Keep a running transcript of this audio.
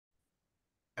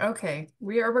Okay,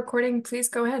 we are recording. Please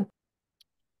go ahead.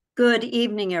 Good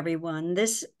evening, everyone.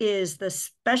 This is the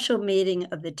special meeting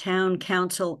of the Town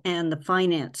Council and the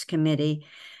Finance Committee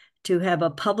to have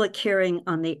a public hearing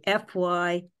on the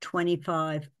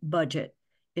FY25 budget.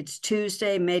 It's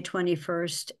Tuesday, May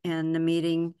 21st, and the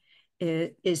meeting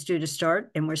is due to start,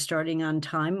 and we're starting on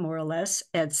time, more or less,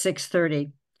 at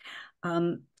 6:30.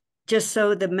 Just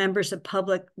so the members of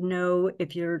public know,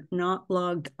 if you're not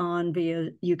logged on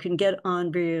you can get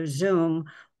on via Zoom,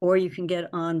 or you can get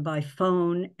on by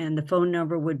phone, and the phone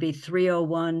number would be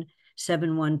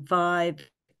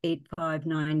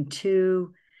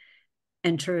 301-715-8592.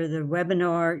 Enter the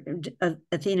webinar.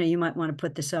 Athena, you might want to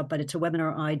put this up, but it's a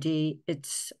webinar ID.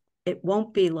 It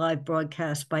won't be live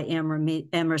broadcast by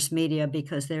Amherst Media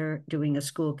because they're doing a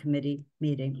school committee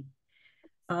meeting.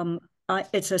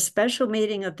 It's a special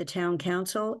meeting of the Town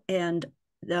Council, and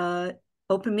the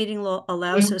open meeting law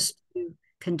allows us to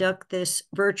conduct this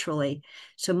virtually.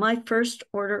 So my first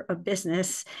order of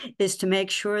business is to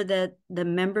make sure that the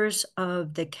members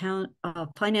of the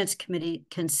Finance Committee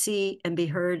can see and be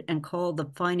heard and call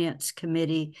the Finance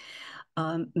Committee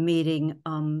meeting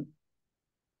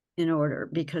in order,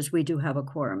 because we do have a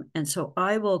quorum. And so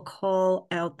I will call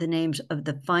out the names of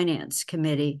the Finance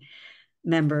Committee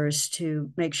members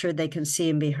to make sure they can see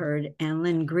and be heard. And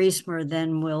Lynn Griesmer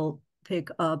then will pick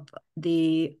up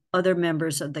the other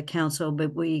members of the council,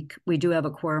 but we do have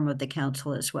a quorum of the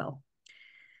council as well.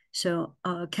 So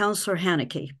Councillor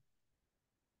Haneke.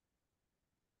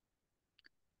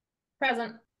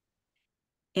 Present.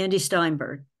 Andy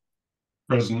Steinberg.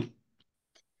 Present.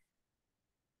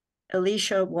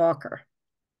 Alicia Walker.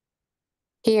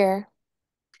 Here.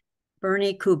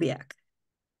 Bernie Kubiak.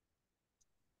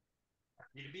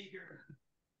 Be here.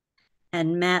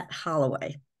 And Matt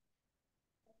Holloway.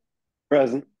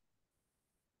 Present.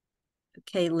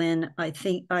 Okay, Lynn, I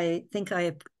think I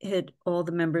have hit all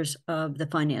the members of the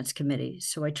Finance Committee,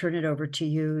 so I turn it over to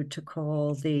you to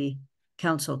call the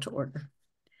council to order.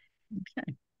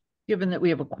 Okay. Given that we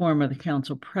have a quorum of the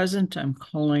council present, I'm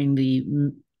calling the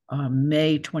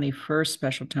May 21st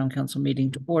special town council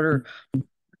meeting to order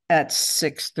at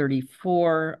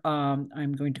 6:34.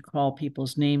 I'm going to call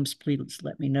people's names. Please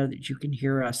let me know that you can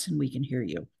hear us and we can hear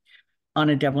you.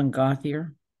 Anna Devlin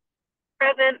Gauthier.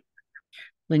 Present.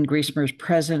 Lynn Griesmer is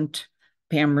present.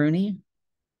 Pam Rooney?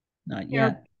 Not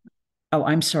yet. Oh,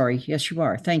 I'm sorry. Yes, you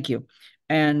are. Thank you.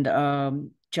 And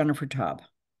Jennifer Taub.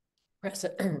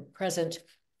 Present.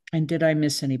 And did I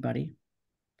miss anybody?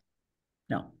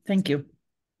 No, thank you.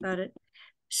 Got it.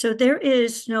 So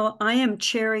I am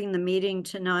chairing the meeting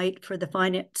tonight for the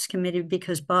Finance Committee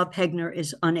because Bob Hegner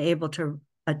is unable to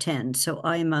attend. So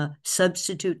I'm a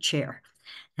substitute chair,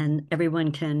 and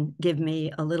everyone can give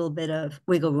me a little bit of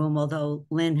wiggle room, although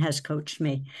Lynn has coached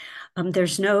me.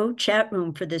 There's no chat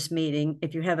room for this meeting.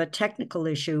 If you have a technical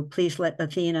issue, please let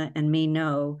Athena and me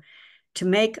know. To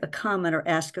make a comment or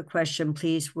ask a question,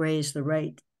 please raise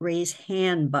the raise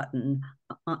hand button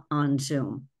on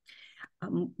Zoom.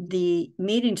 The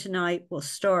meeting tonight will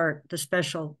start, the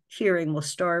special hearing will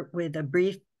start with a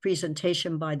brief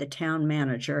presentation by the town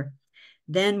manager.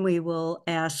 Then we will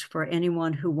ask for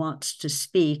anyone who wants to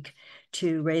speak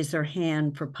to raise their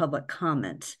hand for public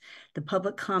comments. The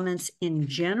public comments in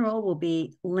general will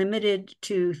be limited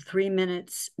to 3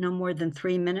 minutes, no more than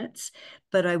 3 minutes,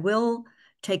 but I will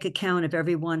take account of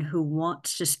everyone who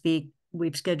wants to speak.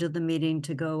 We've scheduled the meeting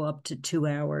to go up to 2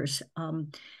 hours.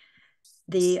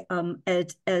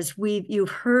 As you've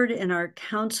heard in our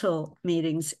council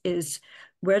meetings, is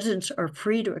residents are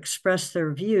free to express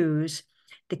their views.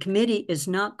 The committee is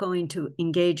not going to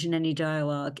engage in any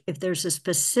dialogue. If there's a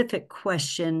specific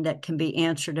question that can be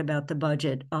answered about the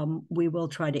budget, we will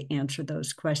try to answer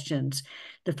those questions.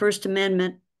 The First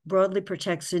Amendment broadly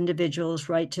protects individuals'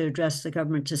 right to address the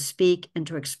government, to speak and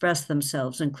to express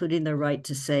themselves, including their right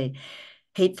to say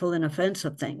hateful and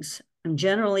offensive things. I'm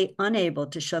generally unable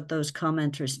to shut those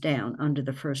commenters down under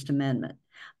the First Amendment,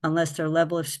 unless their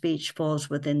level of speech falls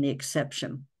within the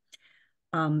exception.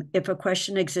 If a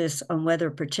question exists on whether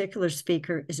a particular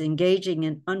speaker is engaging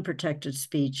in unprotected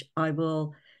speech, I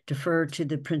will defer to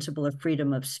the principle of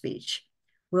freedom of speech.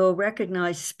 We'll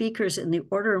recognize speakers in the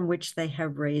order in which they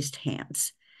have raised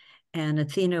hands, and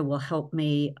Athena will help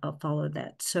me follow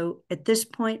that. So at this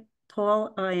point,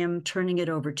 Paul, I am turning it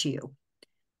over to you.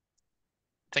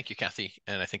 Thank you, Kathy.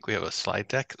 And I think we have a slide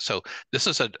deck. So this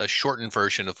is a shortened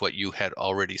version of what you had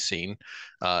already seen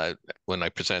when I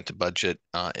presented the budget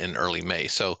in early May.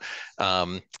 So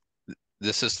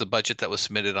this is the budget that was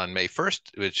submitted on May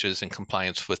 1st, which is in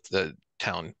compliance with the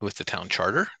town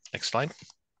charter. Next slide.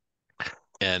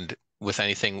 And with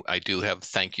anything, I do have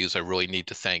thank yous. I really need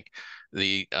to thank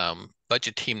the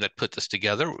budget team that put this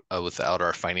together without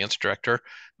our finance director,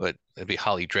 but it'd be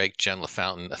Holly Drake, Jen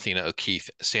LaFountain, Athena O'Keefe,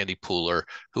 Sandy Pooler,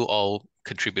 who all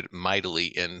contributed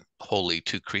mightily and wholly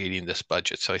to creating this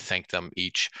budget. So I thank them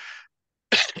each.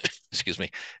 Excuse me,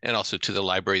 and also to the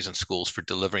libraries and schools for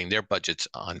delivering their budgets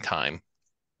on time.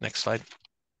 Next slide.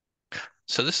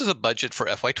 So this is a budget for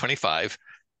FY25.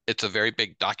 It's a very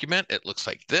big document. It looks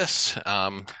like this,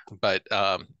 and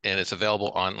it's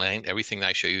available online. Everything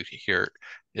I show you here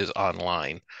is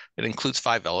online. It includes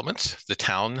 5 elements: the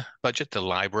town budget, the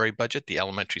library budget, the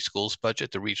elementary schools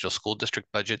budget, the regional school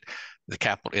district budget, the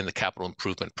capital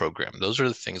improvement program. Those are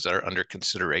the things that are under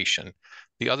consideration.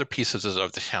 The other pieces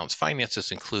of the town's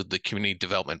finances include the Community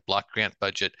Development Block Grant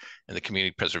budget and the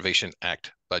Community Preservation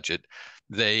Act budget.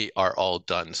 They are all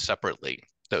done separately.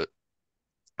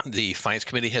 The Finance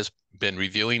Committee has been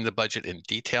reviewing the budget in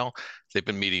detail. They've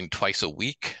been meeting twice a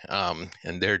week, and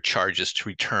their charge is to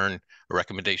return a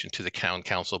recommendation to the Town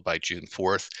Council by June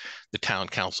 4th. The Town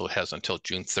Council has until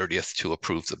June 30th to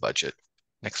approve the budget.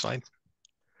 Next slide.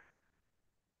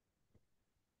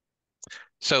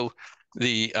 So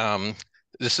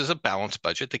this is a balanced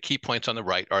budget. The key points on the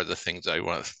right are the things I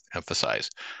want to emphasize.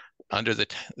 Under the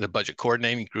budget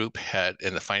coordinating group had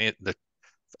in the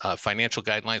financial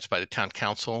guidelines by the Town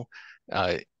Council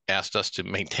asked us to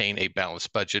maintain a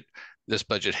balanced budget. This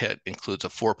budget includes a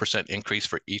 4% increase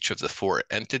for each of the 4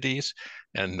 entities.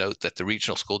 And note that the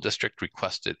regional school district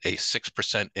requested a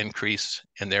 6% increase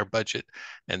in their budget.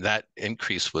 And that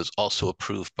increase was also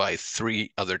approved by 3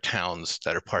 other towns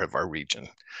that are part of our region.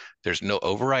 There's no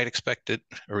override expected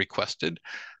or requested.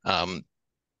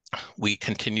 We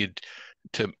continued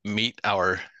to meet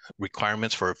our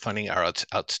requirements for funding our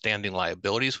outstanding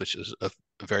liabilities, which is a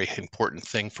very important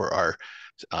thing for our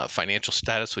financial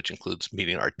status, which includes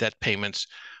meeting our debt payments,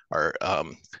 our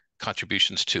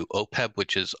contributions to OPEB,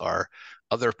 which is our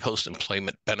other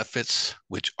post-employment benefits,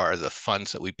 which are the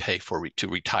funds that we pay to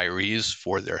retirees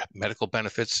for their medical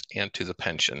benefits and to the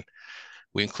pension.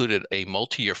 We included a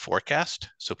multi-year forecast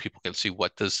so people can see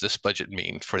what does this budget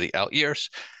mean for the out years.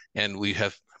 And we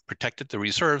have protected the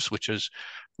reserves, which is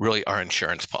really our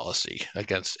insurance policy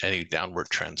against any downward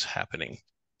trends happening.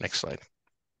 Next slide.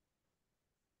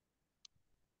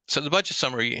 So the budget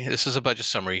summary, this is a budget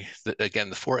summary. Again,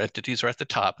 the 4 entities are at the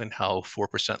top and how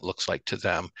 4% looks like to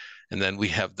them. And then we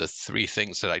have the 3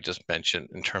 things that I just mentioned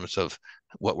in terms of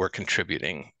what we're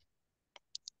contributing.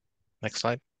 Next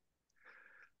slide.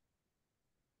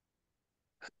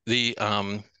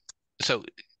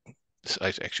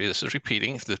 Actually, this is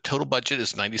repeating. The total budget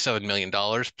is $97 million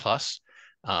plus.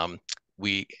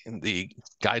 The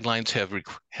guidelines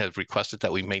have requested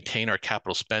that we maintain our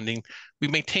capital spending. We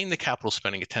maintain the capital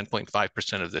spending at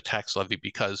 10.5% of the tax levy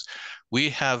because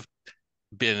we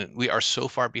are so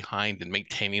far behind in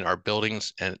maintaining our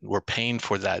buildings, and we're paying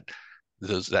for that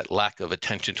lack of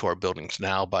attention to our buildings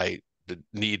now by the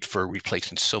need for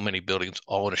replacing so many buildings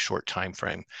all in a short time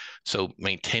frame. So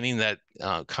maintaining that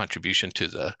contribution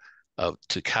to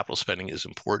capital spending is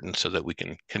important so that we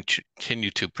can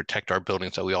continue to protect our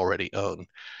buildings that we already own.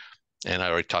 And I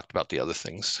already talked about the other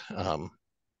things.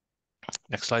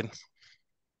 Next slide.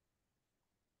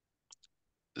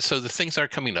 So the things that are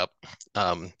coming up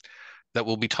that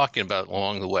we'll be talking about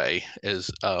along the way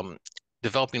is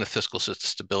developing a fiscal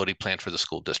stability plan for the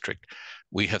school district.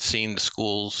 We have seen the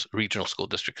schools, regional school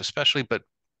district especially, but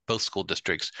both school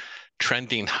districts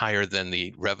trending higher than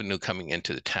the revenue coming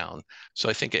into the town. So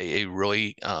I think a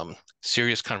really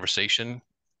serious conversation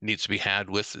needs to be had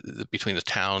between the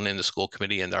town and the school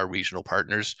committee and our regional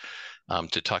partners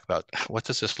to talk about what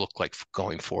does this look like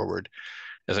going forward.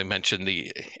 As I mentioned,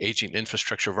 the aging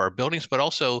infrastructure of our buildings, but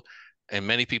also, and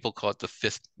many people call it the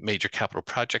 5th major capital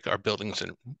project, our buildings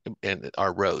and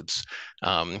our roads.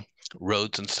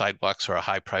 Roads and sidewalks are a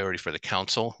high priority for the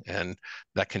council, and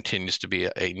that continues to be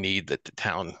a need that the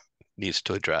town needs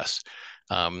to address.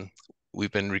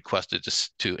 We've been requested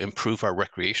to improve our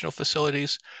recreational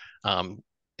facilities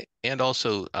and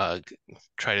also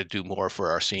try to do more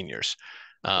for our seniors.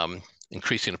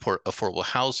 Increasing affordable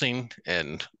housing,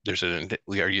 and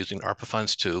we are using ARPA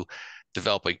funds to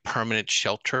develop a permanent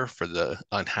shelter for the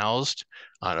unhoused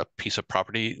on a piece of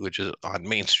property, which is on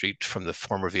Main Street from the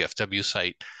former VFW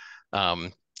site.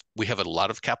 We have a lot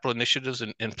of capital initiatives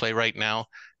in play right now,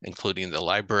 including the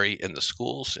library and the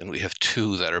schools, and we have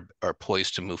 2 that are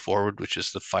poised to move forward, which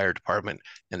is the fire department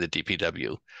and the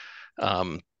DPW.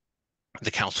 The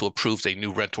council approved a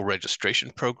new rental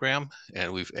registration program,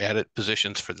 and we've added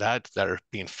positions for that are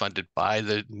being funded by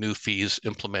the new fees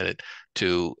implemented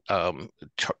to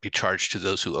be charged to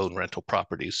those who own rental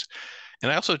properties.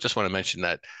 And I also just want to mention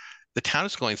that the town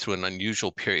is going through an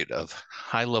unusual period of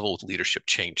high-level leadership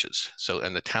changes. So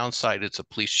on the town side, it's a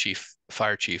police chief,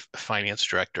 fire chief, finance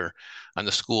director. On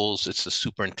the schools, it's the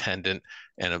superintendent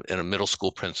and a middle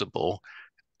school principal.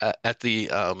 At the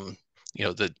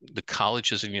the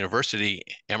colleges and university,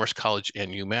 Amherst College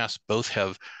and UMass both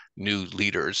have new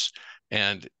leaders,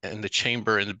 and the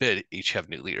chamber and the bid each have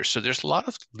new leaders. So there's a lot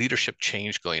of leadership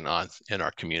change going on in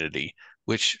our community,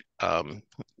 which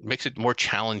makes it more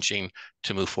challenging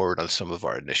to move forward on some of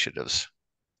our initiatives.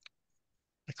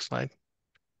 Next slide.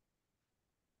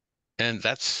 And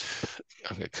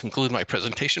I'm going to conclude my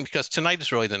presentation because tonight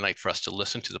is really the night for us to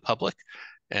listen to the public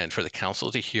and for the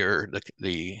council to hear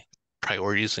the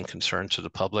priorities and concerns of the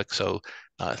public. So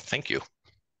thank you.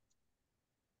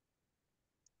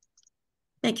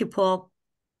 Thank you, Paul.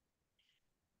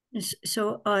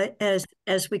 So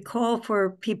as we call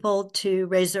for people to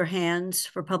raise their hands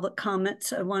for public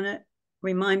comments, I want to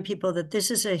remind people that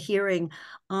this is a hearing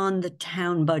on the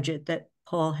town budget that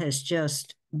Paul has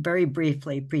just very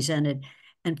briefly presented.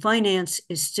 And finance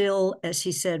is still, as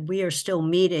he said, we are still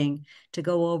meeting to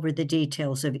go over the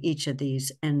details of each of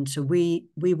these. And so we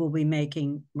will be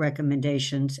making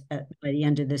recommendations by the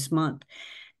end of this month.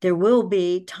 There will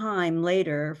be time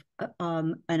later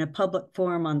in a public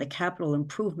forum on the capital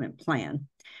improvement plan.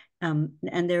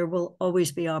 And there will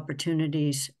always be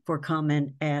opportunities for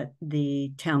comment at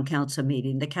the town council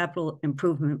meeting. The capital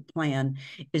improvement plan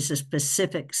is a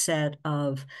specific set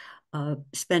of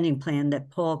spending plan that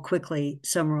Paul quickly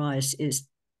summarized is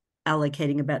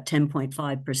allocating about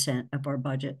 10.5% of our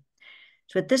budget.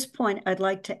 So at this point, I'd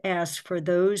like to ask for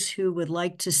those who would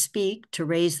like to speak to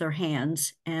raise their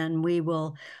hands, and we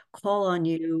will call on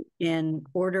you in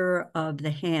order of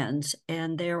the hands.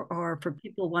 And there are, for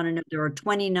people who want to know, there are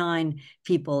 29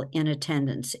 people in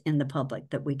attendance in the public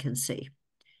that we can see.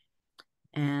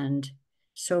 And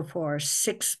so far,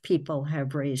 6 people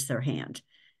have raised their hand.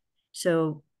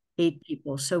 So 8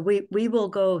 people. So we will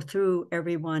go through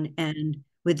everyone and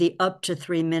with the up to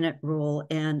 3-minute rule,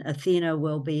 and Athena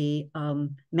will be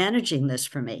managing this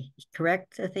for me.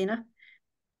 Correct, Athena?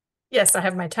 Yes, I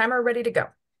have my timer ready to go.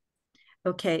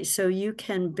 Okay, so you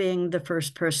can bring the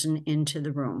first person into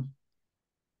the room.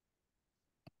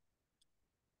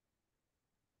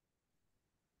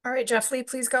 All right, Jeff Lee,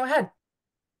 please go ahead.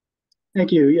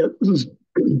 Thank you. Yeah, this is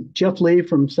Jeff Lee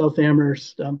from South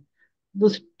Amherst.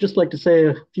 Just like to say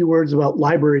a few words about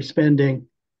library spending.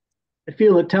 I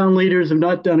feel that town leaders have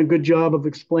not done a good job of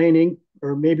explaining,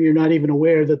 or maybe you're not even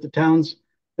aware, that the town's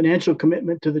financial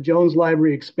commitment to the Jones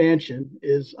Library expansion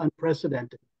is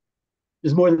unprecedented. It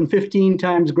is more than 15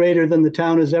 times greater than the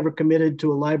town has ever committed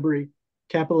to a library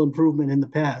capital improvement in the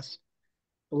past.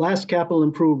 The last capital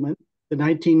improvement, the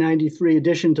 1993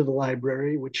 addition to the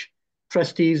library, which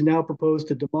trustees now propose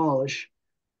to demolish,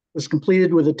 was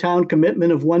completed with a town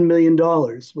commitment of $1 million,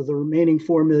 with the remaining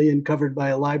 $4 million covered by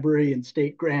a library and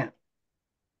state grant.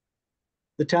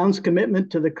 The town's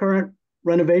commitment to the current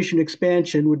renovation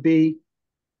expansion would be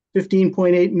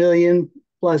 $15.8 million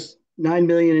plus $9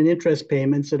 million in interest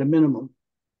payments at a minimum.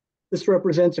 This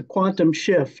represents a quantum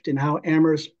shift in how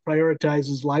Amherst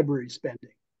prioritizes library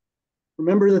spending.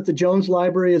 Remember that the Jones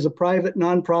Library is a private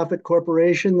nonprofit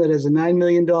corporation that has a $9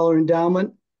 million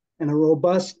endowment and a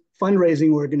robust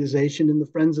fundraising organization in the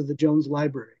Friends of the Jones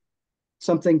Library,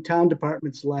 something town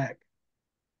departments lack.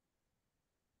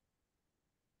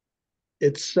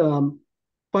 It's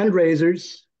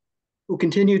fundraisers who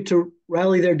continue to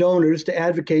rally their donors to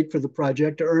advocate for the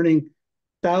project are earning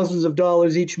thousands of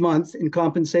dollars each month in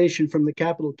compensation from the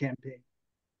capital campaign.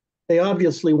 They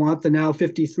obviously want the now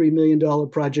 $53 million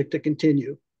project to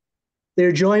continue.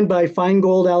 They're joined by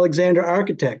Feingold Alexander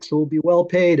Architects, who will be well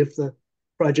paid if the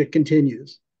project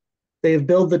continues. They have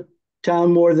billed the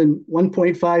town more than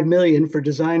 $1.5 million for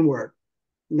design work.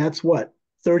 And that's what,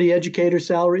 30 educator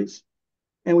salaries?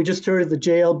 And we just heard at the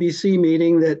JLBC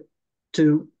meeting that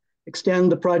to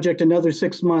extend the project another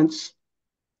 6 months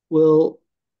will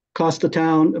cost the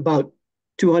town about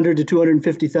 $200,000 to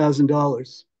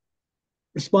 $250,000.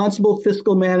 Responsible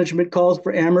fiscal management calls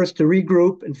for Amherst to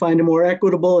regroup and find a more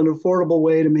equitable and affordable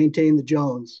way to maintain the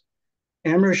Jones.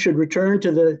 Amherst should return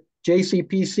to the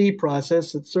JCPC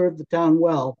process that served the town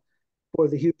well before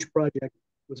the huge project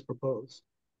was proposed.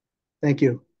 Thank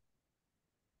you.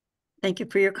 Thank you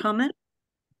for your comment.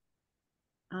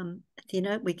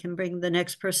 Athena, we can bring the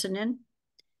next person in.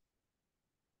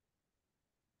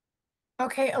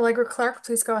 Okay, Allegra Clark,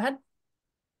 please go ahead.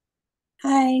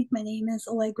 Hi, my name is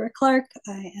Allegra Clark.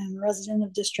 I am a resident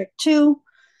of District 2.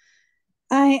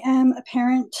 I am a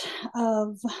parent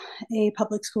of a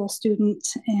public school student,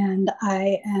 and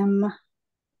I am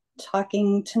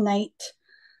talking tonight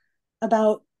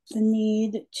about the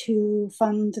need to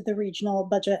fund the regional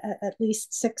budget at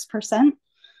least 6%.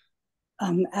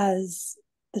 As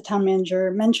the town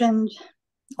manager mentioned,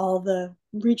 all the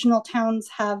regional towns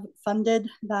have funded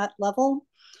that level.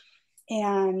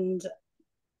 And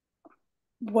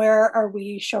where are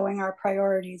we showing our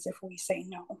priorities if we say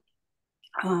no?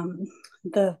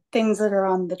 The things that are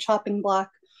on the chopping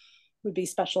block would be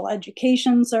special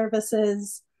education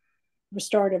services,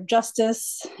 restorative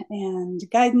justice and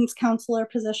guidance counselor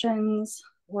positions,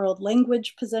 world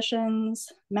language positions,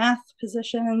 math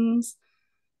positions,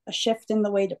 a shift in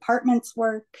the way departments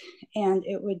work, and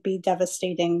it would be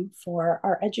devastating for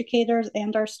our educators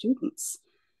and our students.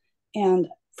 And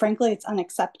frankly, it's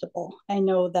unacceptable. I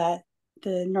know that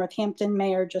the Northampton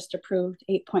mayor just approved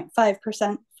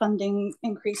 8.5% funding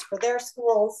increase for their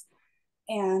schools,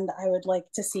 and I would like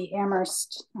to see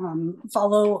Amherst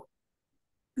follow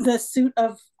the suit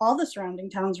of all the surrounding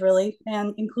towns, really,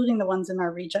 and including the ones in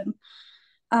our region.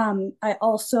 I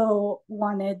also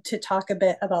wanted to talk a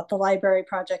bit about the library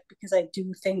project because I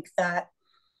do think that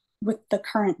with the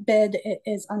current bid, it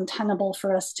is untenable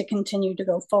for us to continue to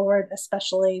go forward,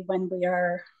 especially when we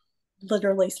are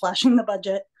literally slashing the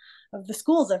budget of the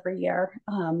schools every year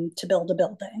to build a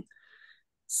building.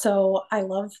 So I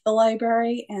love the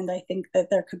library, and I think that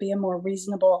there could be a more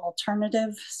reasonable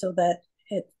alternative so that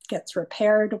it gets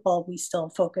repaired while we still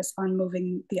focus on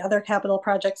moving the other capital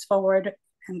projects forward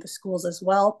and the schools as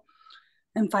well.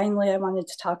 And finally, I wanted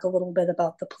to talk a little bit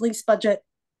about the police budget.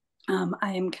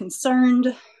 I am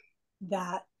concerned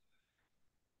that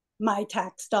my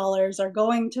tax dollars are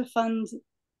going to fund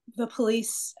the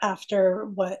police after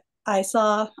what I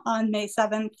saw on May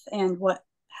 7th and what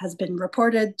has been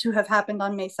reported to have happened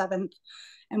on May 7th,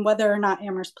 and whether or not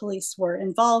Amherst police were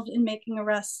involved in making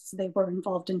arrests. They were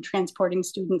involved in transporting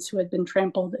students who had been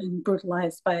trampled and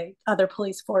brutalized by other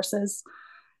police forces.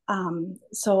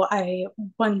 So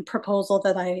one proposal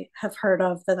that I have heard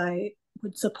of that I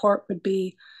would support would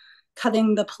be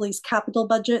cutting the police capital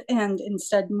budget and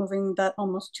instead moving that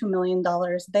almost $2 million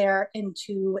there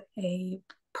into a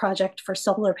project for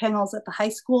solar panels at the high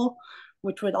school,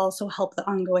 which would also help the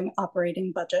ongoing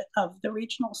operating budget of the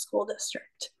regional school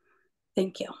district.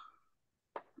 Thank you.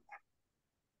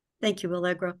 Thank you,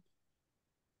 Allegra.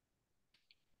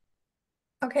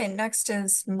 Okay, next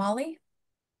is Molly.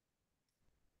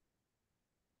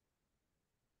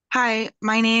 Hi,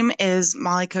 my name is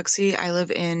Molly Cooksey. I live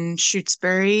in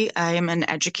Shutesbury. I am an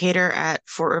educator at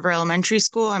Fort River Elementary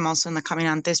School. I'm also in the Coming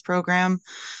on This program.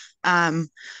 And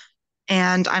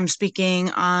I'm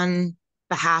speaking on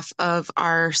behalf of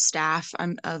our staff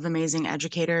of amazing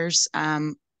educators.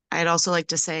 I'd also like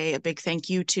to say a big thank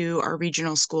you to our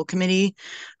regional school committee,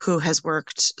 who has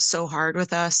worked so hard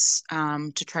with us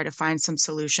to try to find some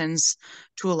solutions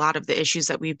to a lot of the issues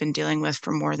that we've been dealing with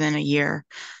for more than a year.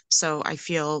 So I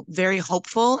feel very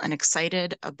hopeful and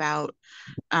excited about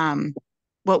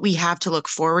what we have to look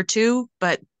forward to,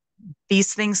 but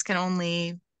these things can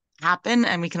only happen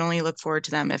and we can only look forward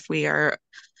to them if we are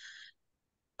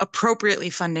appropriately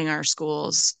funding our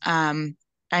schools.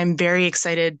 I'm very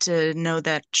excited to know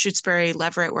that Shutesbury,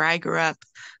 Leverett, where I grew up,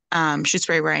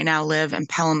 Shutesbury, where I now live, and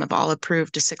Pelham have all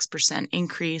approved a 6%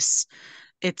 increase.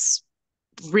 It's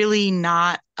really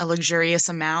not a luxurious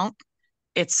amount.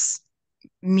 It's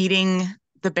meeting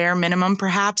the bare minimum,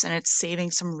 perhaps, and it's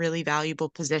saving some really valuable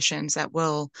positions that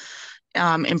will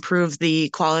improve the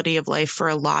quality of life for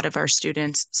a lot of our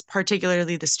students,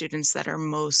 particularly the students that are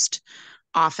most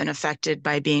often affected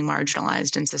by being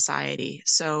marginalized in society.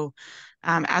 So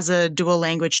as a dual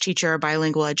language teacher, a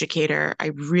bilingual educator, I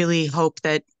really hope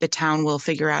that the town will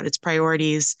figure out its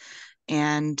priorities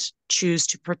and choose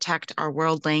to protect our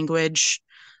world language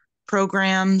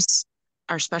programs,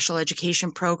 our special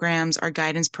education programs, our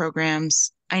guidance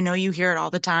programs. I know you hear it all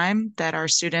the time that our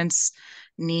students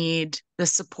need the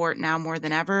support now more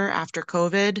than ever after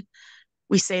COVID.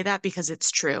 We say that because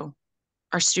it's true.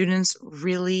 Our students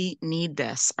really need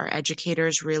this. Our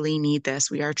educators really need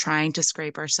this. We are trying to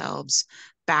scrape ourselves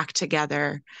back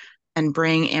together and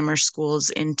bring Amherst schools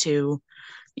into,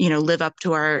 live up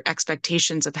to our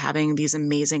expectations of having these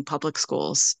amazing public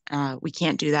schools. We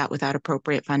can't do that without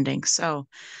appropriate funding. So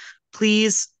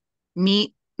please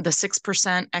meet the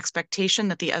 6% expectation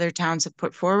that the other towns have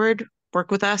put forward.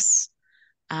 Work with us.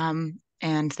 And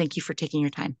thank you for taking your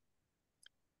time.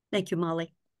 Thank you,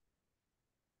 Molly.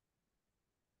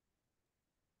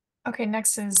 Okay,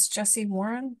 next is Jesse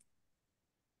Warren.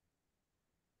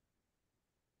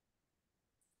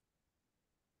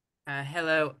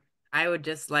 Hello. I would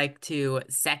just like to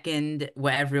second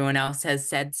what everyone else has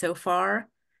said so far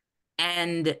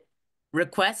and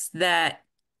request that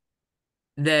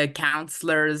the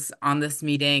counselors on this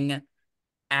meeting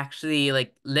actually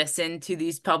like listen to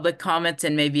these public comments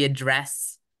and maybe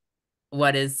address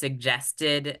what is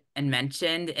suggested and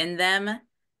mentioned in them.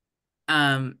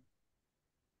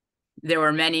 There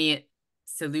were many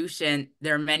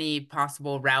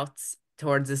possible routes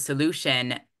towards a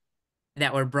solution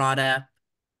that were brought up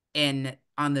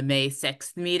on the May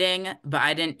 6th meeting, but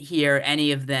I didn't hear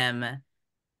any of them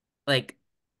like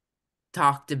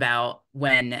talked about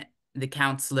when the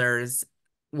counselors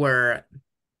were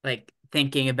like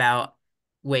thinking about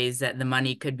ways that the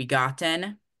money could be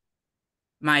gotten.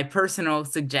 My personal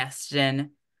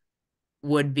suggestion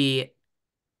would be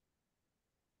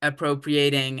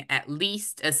appropriating at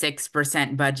least a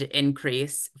 6% budget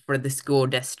increase for the school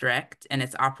district and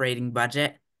its operating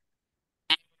budget,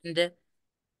 and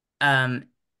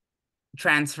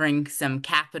transferring some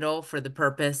capital for the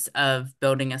purpose of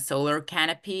building a solar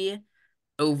canopy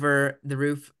over the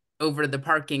roof, over the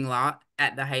parking lot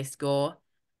at the high school,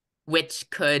 which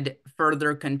could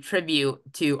further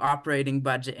contribute to operating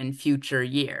budget in future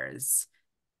years.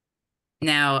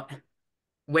 Now,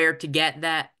 where to get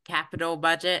that capital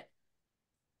budget?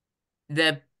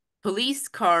 The police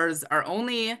cars are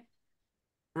only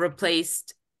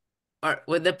replaced,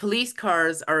 the police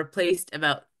cars are replaced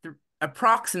about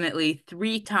approximately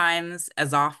 3 times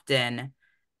as often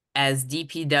as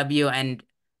DPW and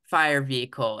fire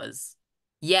vehicles.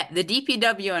 Yet the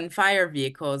DPW and fire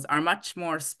vehicles are much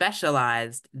more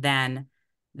specialized than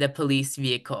the police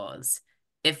vehicles.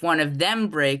 If one of them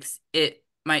breaks, it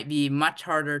might be much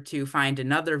harder to find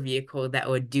another vehicle that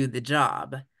would do the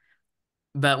job.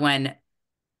 But when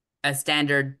a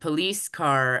standard police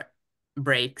car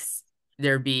breaks,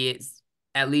 there'd be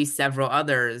at least several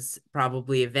others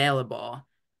probably available.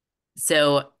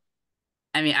 So,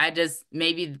 I mean,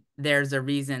 maybe there's a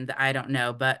reason that I don't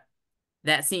know, but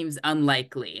that seems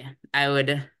unlikely. I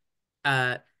would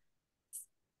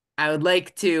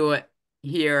like to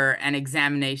hear an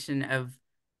examination of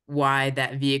why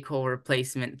that vehicle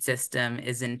replacement system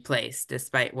is in place,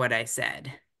 despite what I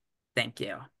said. Thank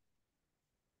you.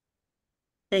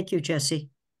 Thank you, Jesse.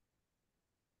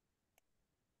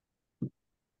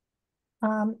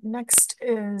 Next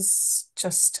is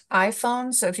just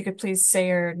iPhone. So if you could please say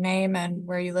your name and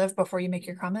where you live before you make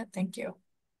your comment. Thank you.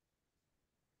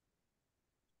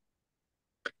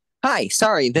 Hi,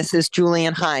 sorry, this is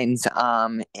Julian Hines,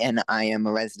 and I am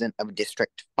a resident of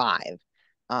District 5.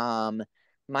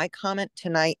 My comment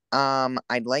tonight,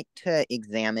 I'd like to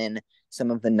examine some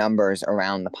of the numbers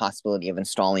around the possibility of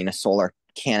installing a solar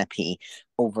canopy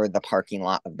over the parking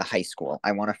lot of the high school.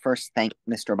 I want to first thank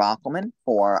Mr. Bockelman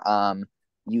for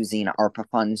using ARPA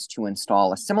funds to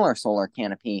install a similar solar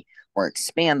canopy or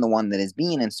expand the one that is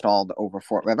being installed over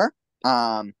Fort River.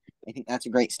 I think that's a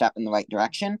great step in the right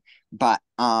direction. But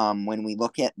when we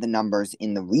look at the numbers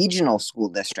in the regional school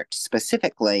district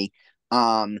specifically,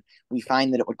 we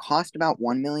find that it would cost about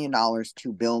 $1 million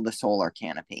to build a solar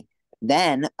canopy.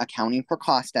 Then, accounting for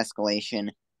cost escalation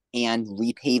and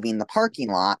repaving the parking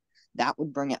lot, that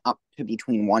would bring it up to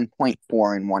between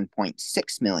 $1.4 and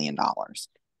 $1.6 million.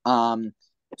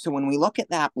 So when we look at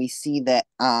that, we see that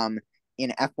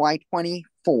in FY24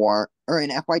 or in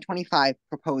FY25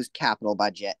 proposed capital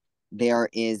budget, there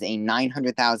is a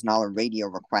 $900,000 radio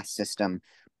request system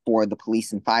for the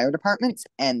police and fire departments.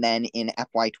 And then in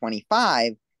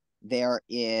FY25, there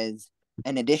is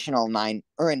an additional in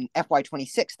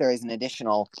FY26, there is an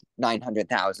additional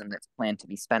 $900,000 that's planned to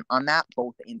be spent on that,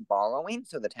 both in borrowing,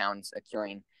 so the town's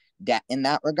accruing debt in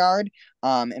that regard.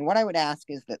 And what I would ask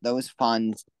is that those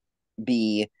funds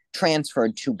be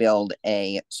transferred to build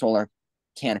a solar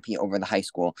canopy over the high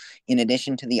school. In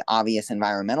addition to the obvious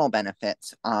environmental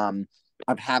benefits of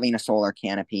having a solar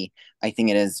canopy, I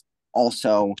think it is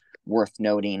also worth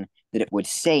noting that it would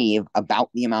save about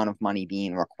the amount of money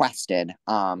being requested,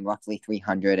 roughly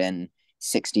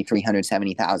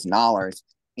 $370,000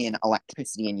 in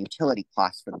electricity and utility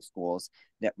costs for the schools,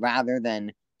 that rather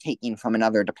than taking from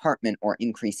another department or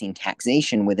increasing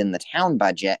taxation within the town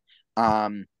budget,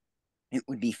 it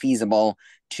would be feasible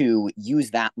to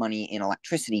use that money in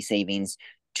electricity savings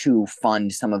to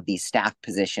fund some of these staff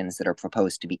positions that are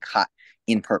proposed to be cut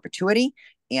in perpetuity.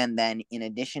 And then in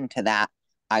addition to that,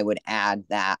 I would add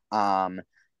that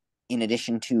in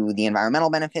addition to the environmental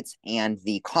benefits and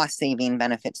the cost saving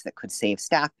benefits that could save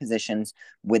staff positions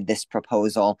with this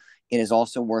proposal, it is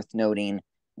also worth noting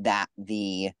that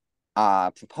the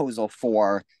proposal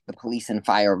for the police and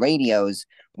fire radios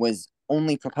was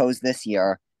only proposed this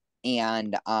year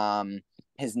and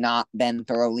has not been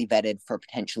thoroughly vetted for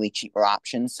potentially cheaper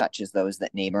options, such as those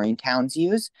that neighboring towns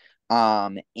use.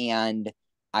 And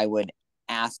I would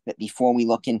ask that before we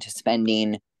look into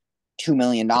spending $2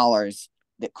 million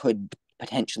that could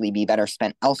potentially be better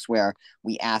spent elsewhere,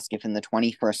 we ask if in the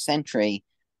 21st century,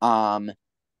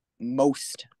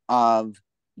 most of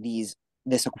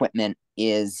this equipment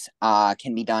is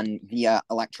can be done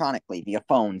electronically, via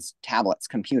phones, tablets,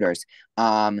 computers.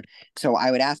 So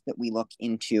I would ask that we look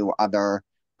into other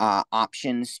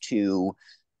options to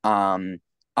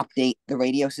update the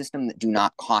radio system that do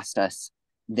not cost us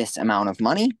this amount of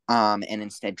money, and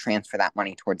instead transfer that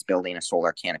money towards building a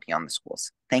solar canopy on the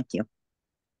schools. Thank you.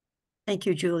 Thank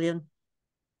you, Julian.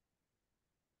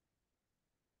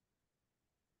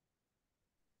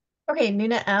 Okay,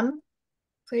 Nina M.,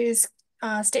 please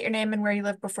state your name and where you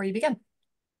live before you begin.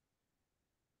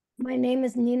 My name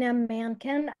is Nina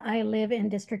Mankin. I live in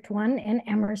District 1 in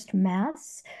Amherst,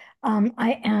 Mass.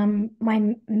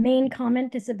 My main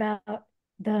comment is about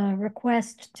the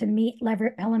request to meet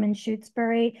Leverett, Pelham, and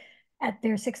Shutesbury at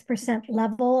their 6%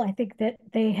 level. I think that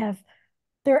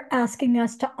they're asking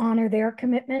us to honor their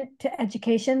commitment to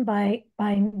education by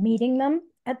meeting them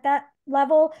at that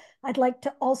level. I'd like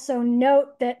to also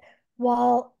note that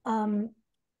while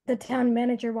the town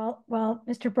manager, while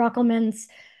Mr. Brockelman's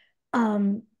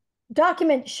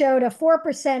document showed a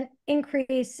 4%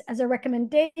 increase as a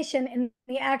recommendation in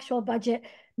the actual budget,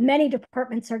 many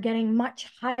departments are getting much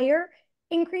higher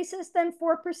increases than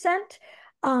 4%.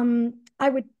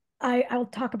 I'll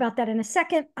talk about that in a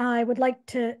second. I would like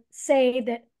to say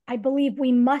that I believe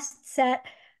we must set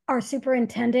our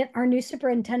new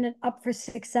superintendent up for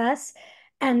success,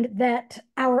 and that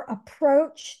our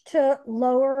approach to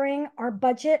lowering our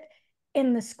budget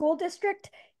in the school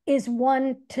district is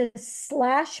one to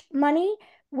slash money,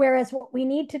 whereas what we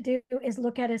need to do is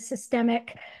look at have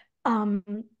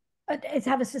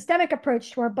a systemic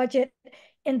approach to our budget.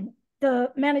 And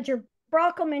the manager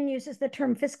Brockelman uses the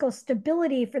term fiscal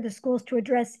stability for the schools to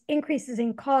address increases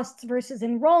in costs versus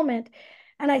enrollment.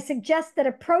 And I suggest that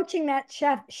approaching that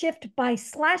shift by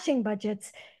slashing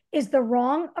budgets is the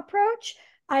wrong approach.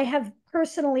 I have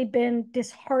personally been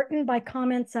disheartened by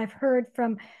comments I've heard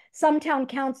from some town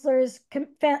councilors,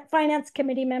 finance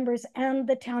committee members, and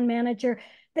the town manager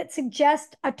that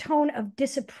suggest a tone of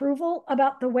disapproval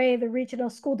about the way the regional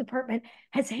school department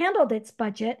has handled its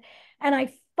budget. And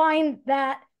I find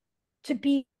that to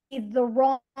be the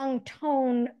wrong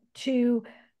tone to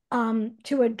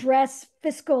address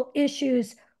fiscal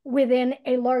issues within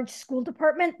a large school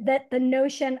department, that the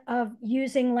notion of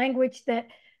using language that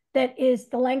is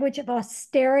the language of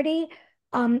austerity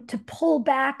to pull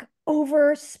back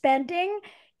overspending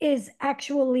is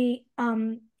actually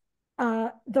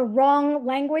the wrong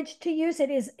language to use.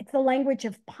 It's the language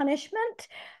of punishment,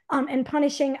 and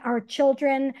punishing our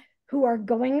children who are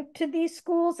going to these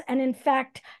schools. And in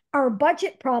fact, our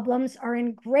budget problems are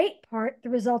in great part the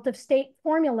result of state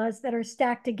formulas that are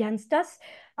stacked against us.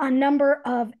 A number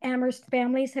of Amherst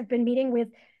families have been meeting with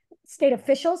state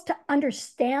officials to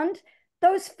understand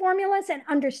those formulas and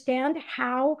understand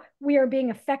how we are being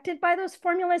affected by those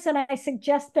formulas. And I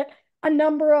suggest that a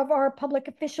number of our public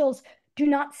officials do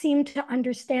not seem to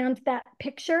understand that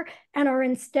picture and are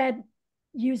instead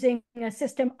using a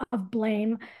system of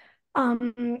blame.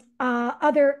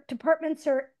 Other departments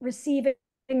are receiving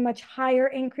much higher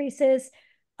increases,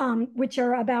 which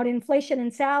are about inflation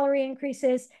and salary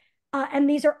increases. And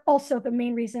these are also the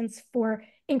main reasons for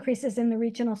increases in the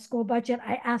regional school budget.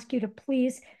 I ask you to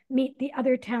please meet the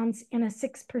other towns in a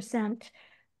 6%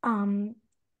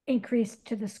 increase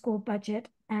to the school budget.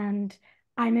 And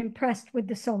I'm impressed with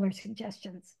the solar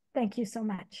suggestions. Thank you so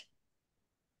much.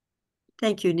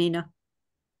 Thank you, Nina.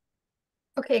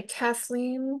 Okay,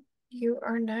 Kathleen, you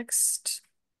are next.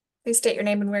 Please state your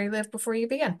name and where you live before you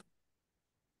begin.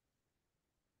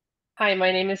 Hi,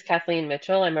 my name is Kathleen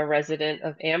Mitchell. I'm a resident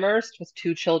of Amherst with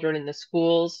 2 children in the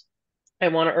schools. I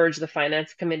want to urge the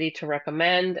Finance Committee to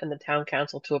recommend and the Town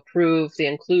Council to approve the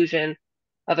inclusion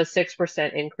of a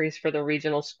 6% increase for the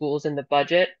regional schools in the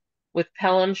budget. With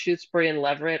Pelham, Shutesbury, and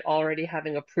Leverett already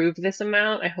having approved this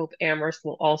amount, I hope Amherst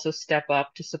will also step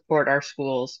up to support our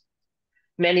schools.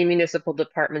 Many municipal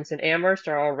departments in Amherst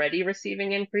are already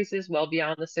receiving increases well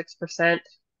beyond the 6%,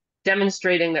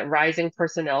 demonstrating that rising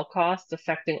personnel costs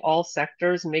affecting all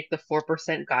sectors make the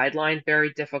 4% guideline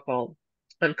very difficult.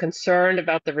 I'm concerned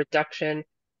about the reduction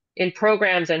in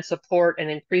programs and support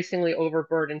and increasingly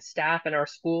overburdened staff in our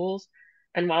schools.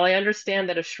 And while I understand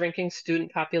that a shrinking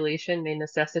student population may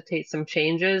necessitate some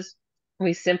changes,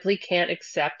 we simply can't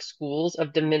accept schools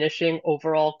of diminishing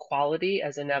overall quality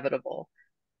as inevitable.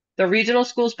 The regional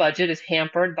schools budget is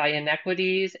hampered by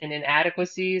inequities and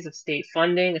inadequacies of state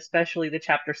funding, especially the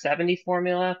Chapter 70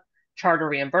 formula, charter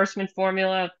reimbursement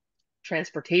formula,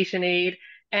 transportation aid,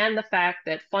 and the fact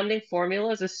that funding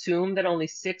formulas assume that only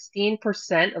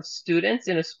 16% of students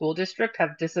in a school district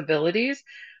have disabilities,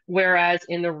 whereas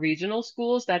in the regional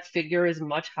schools, that figure is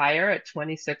much higher at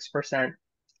 26%.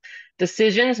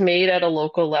 Decisions made at a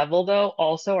local level, though,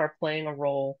 also are playing a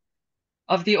role.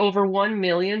 Of the over $1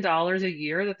 million a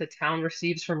year that the town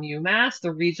receives from UMass,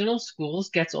 the regional schools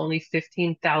gets only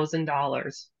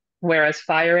 $15,000, whereas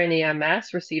fire and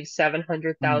EMS receives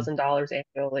 $700,000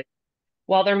 annually.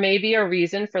 While there may be a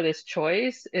reason for this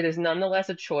choice, it is nonetheless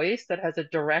a choice that has a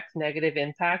direct negative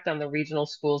impact on the regional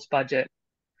schools budget.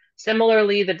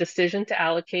 Similarly, the decision to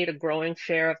allocate a growing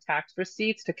share of tax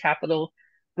receipts to capital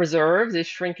reserves is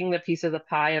shrinking the piece of the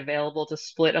pie available to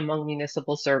split among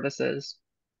municipal services.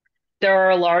 There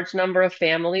are a large number of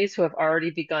families who have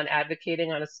already begun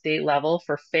advocating on a state level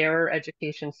for fairer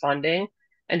education funding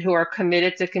and who are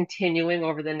committed to continuing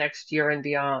over the next year and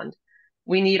beyond.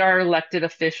 We need our elected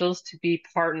officials to be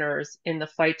partners in the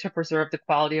fight to preserve the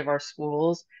quality of our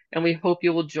schools, and we hope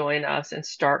you will join us and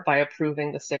start by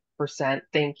approving the 6%.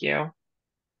 Thank you.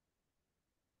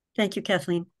 Thank you,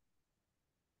 Kathleen.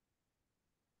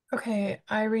 Okay,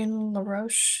 Irene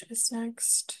LaRoche is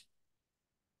next.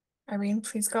 Irene,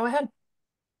 please go ahead.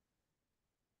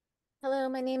 Hello,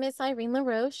 my name is Irene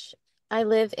LaRoche. I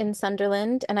live in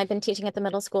Sunderland and I've been teaching at the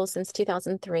middle school since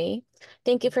 2003.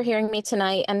 Thank you for hearing me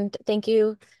tonight, and thank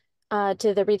you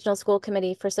to the Regional School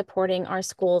Committee for supporting our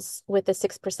schools with the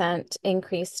 6%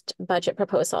 increased budget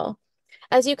proposal.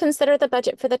 As you consider the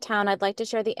budget for the town, I'd like to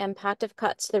share the impact of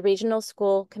cuts to the regional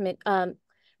school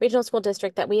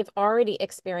district that we have already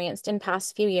experienced in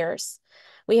past few years.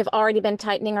 We have already been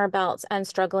tightening our belts and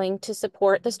struggling to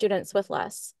support the students with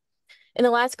less. In the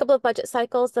last couple of budget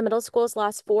cycles, the middle schools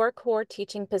lost 4 core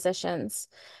teaching positions.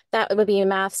 That would be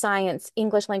math, science,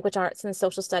 English language arts, and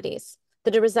social studies.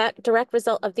 The direct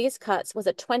result of these cuts was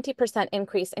a 20%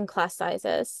 increase in class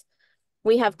sizes.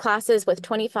 We have classes with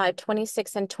 25,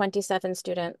 26, and 27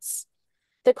 students.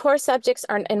 The core subjects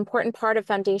are an important part of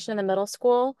foundation in the middle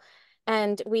school,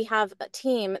 and we have a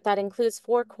team that includes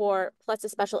 4 core plus a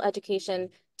special education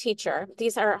teacher.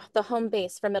 These are the home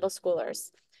base for middle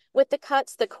schoolers. With the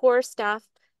cuts, the core staff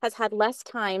has had less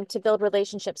time to build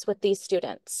relationships with these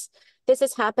students. This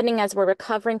is happening as we're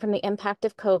recovering from the impact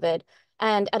of COVID,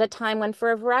 and at a time when,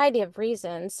 for a variety of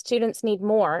reasons, students need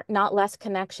more, not less,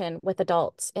 connection with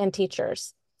adults and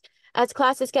teachers. As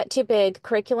classes get too big,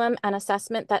 curriculum and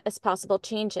assessment that is possible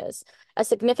changes. A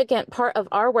significant part of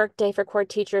our workday for core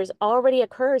teachers already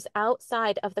occurs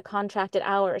outside of the contracted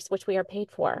hours, which we are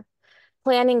paid for.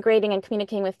 Planning, grading, and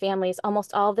communicating with families,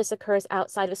 almost all of this occurs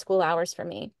outside of school hours for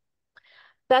me.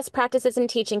 Best practices in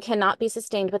teaching cannot be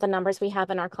sustained with the numbers we have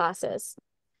in our classes.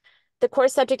 The core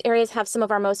subject areas have some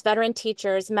of our most veteran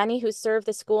teachers, many who serve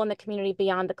the school and the community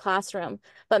beyond the classroom,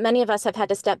 but many of us have had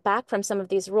to step back from some of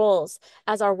these roles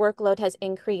as our workload has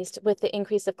increased with the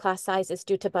increase of class sizes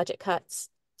due to budget cuts.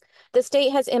 The state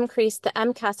has increased the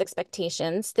MCAS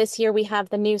expectations. This year we have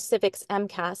the new civics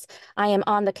MCAS. I am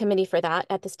on the committee for that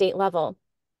at the state level.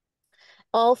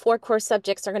 All 4 core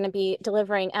subjects are going to be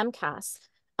delivering MCAS.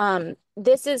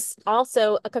 This is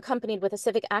also accompanied with a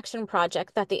civic action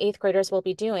project that the 8th graders will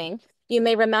be doing. You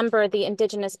may remember the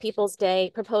Indigenous Peoples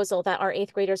Day proposal that our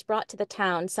 8th graders brought to the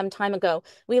town some time ago.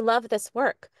 We love this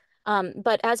work.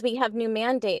 But as we have new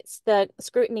mandates, the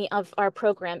scrutiny of our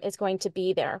program is going to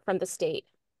be there from the state.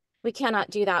 We cannot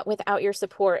do that without your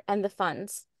support and the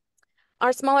funds.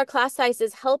 Our smaller class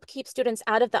sizes help keep students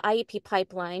out of the IEP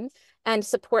pipeline and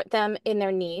support them in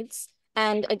their needs.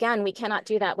 And again, we cannot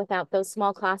do that without those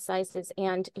small class sizes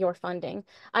and your funding.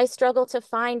 I struggle to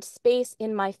find space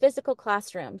in my physical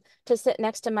classroom to sit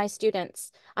next to my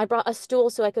students. I brought a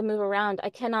stool so I could move around. I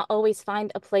cannot always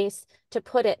find a place to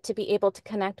put it to be able to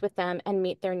connect with them and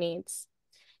meet their needs.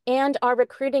 And our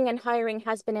recruiting and hiring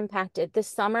has been impacted. This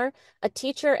summer, a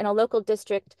teacher in a local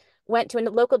district went to a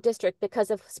local district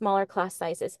because of smaller class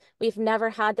sizes. We've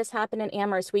never had this happen in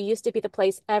Amherst. We used to be the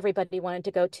place everybody wanted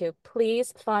to go to.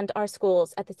 Please fund our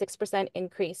schools at the 6%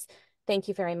 increase. Thank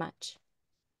you very much.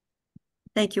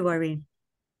 Thank you, Irene.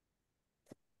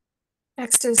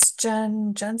 Next is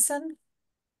Jen Jensen.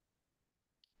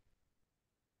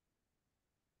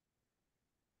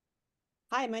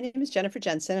 Hi, my name is Jennifer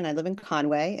Jensen and I live in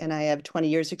Conway and I have 20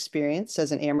 years experience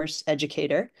as an Amherst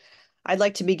educator. I'd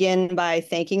like to begin by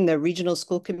thanking the Regional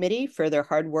School Committee for their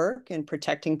hard work in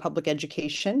protecting public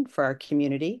education for our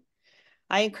community.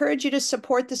 I encourage you to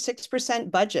support the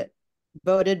 6% budget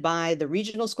voted by the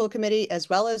Regional School Committee as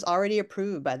well as already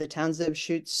approved by the towns of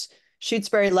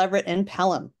Shutesbury, Leverett, and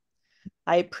Pelham.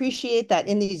 I appreciate that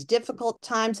in these difficult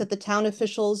times that the town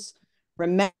officials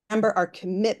Remember our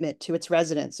commitment to its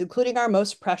residents, including our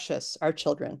most precious, our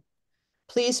children.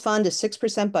 Please fund a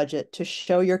 6% budget to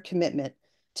show your commitment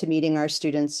to meeting our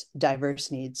students' diverse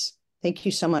needs. Thank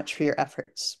you so much for your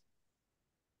efforts.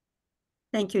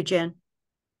 Thank you, Jen.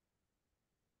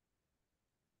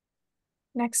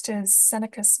 Next is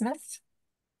Seneca Smith.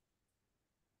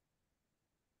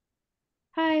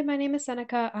 Hi, my name is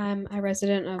Seneca. I'm a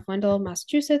resident of Wendell,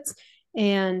 Massachusetts,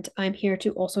 and I'm here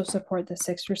to also support the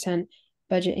 6%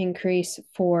 budget increase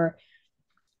for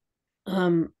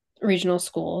regional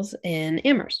schools in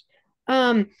Amherst.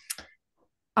 I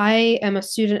am a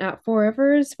student at Four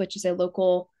Rivers, which is a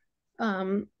local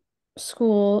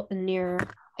school near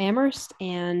Amherst,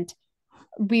 and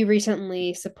we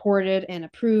recently supported and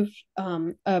approved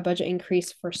a budget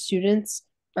increase for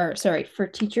for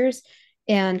teachers.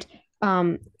 And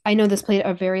I know this played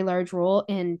a very large role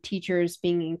in teachers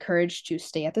being encouraged to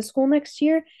stay at the school next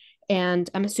year. And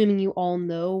I'm assuming you all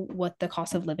know what the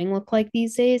cost of living look like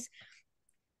these days.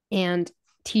 And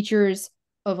teachers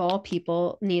of all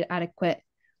people need adequate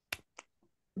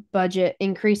budget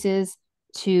increases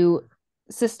to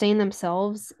sustain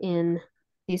themselves in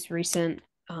these recent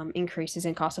increases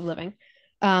in cost of living.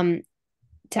 To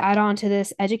add on to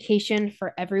this, education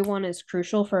for everyone is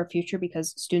crucial for our future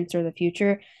because students are the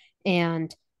future,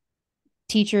 and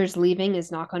teachers leaving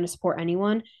is not going to support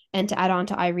anyone. And to add on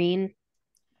to Irene,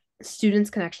 students'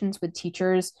 connections with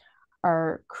teachers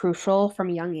are crucial from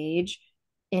a young age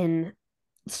in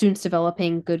students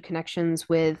developing good connections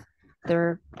with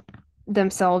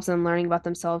themselves and learning about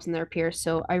themselves and their peers.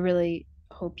 So I really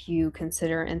hope you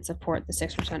consider and support the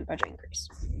 6% budget increase.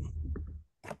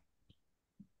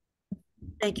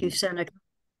 Thank you, Seneca.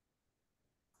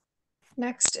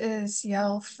 Next is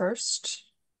Yael First.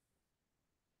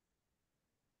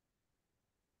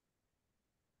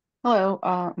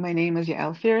 Hello, my name is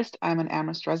Yael First. I'm an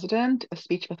Amherst resident, a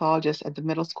speech pathologist at the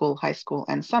middle school, high school,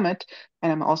 and Summit,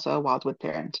 and I'm also a Wildwood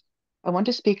parent. I want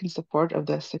to speak in support of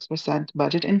the 6%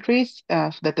 budget increase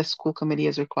that the school committee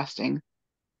is requesting.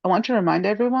 I want to remind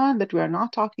everyone that we are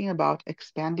not talking about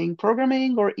expanding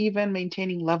programming or even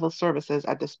maintaining level services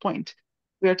at this point.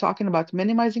 We are talking about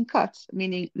minimizing cuts,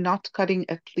 meaning not cutting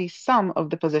at least some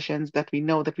of the positions that we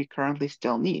know that we currently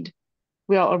still need.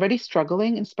 We are already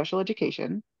struggling in special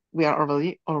education. We are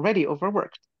already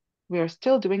overworked. We are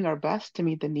still doing our best to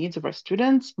meet the needs of our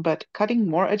students, but cutting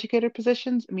more educator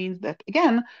positions means that,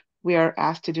 again, we are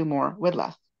asked to do more with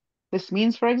less. This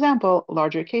means, for example,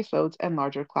 larger caseloads and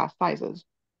larger class sizes.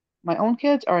 My own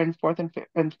kids are in fourth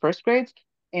and first grades,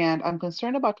 and I'm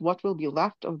concerned about what will be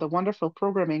left of the wonderful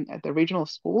programming at the regional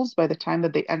schools by the time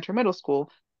that they enter middle school,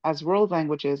 as world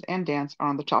languages and dance are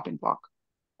on the chopping block.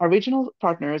 Our regional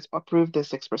partners approved the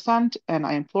 6%, and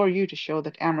I implore you to show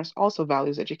that Amherst also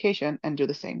values education and do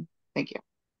the same. Thank you.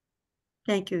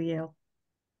 Thank you, Yael.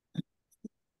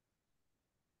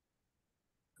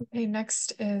 Okay,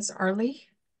 next is Arlie.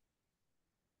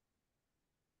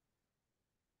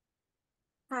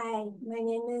 Hi, my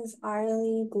name is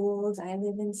Arlie Gould. I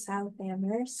live in South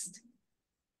Amherst.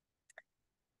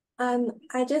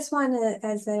 I just want to,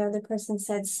 as the other person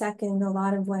said, second a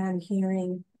lot of what I'm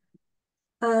hearing.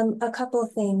 A couple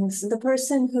of things. The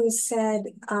person who said,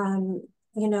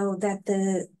 you know, that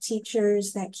the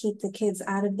teachers that keep the kids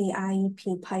out of the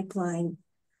IEP pipeline.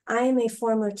 I am a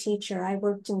former teacher. I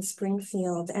worked in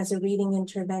Springfield as a reading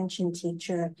intervention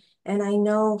teacher, and I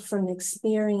know from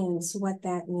experience what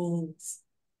that means.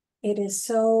 It is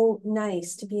so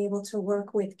nice to be able to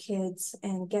work with kids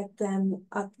and get them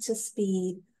up to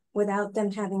speed without them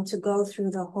having to go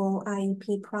through the whole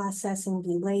IEP process and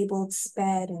be labeled,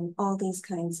 SPED, and all these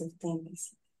kinds of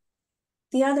things.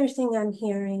 The other thing I'm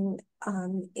hearing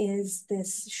is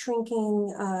this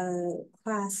shrinking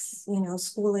class, you know,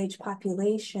 school-age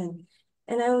population.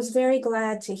 And I was very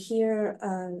glad to hear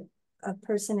a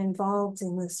person involved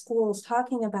in the schools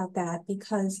talking about that,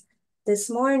 because this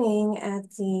morning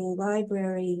at the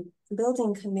library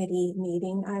building committee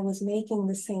meeting, I was making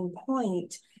the same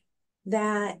point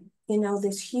that, you know,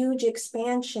 this huge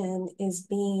expansion is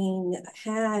being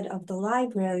had of the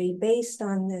library based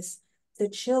on this, the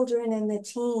children and the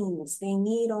teens, they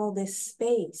need all this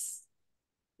space.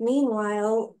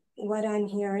 Meanwhile, what I'm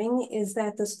hearing is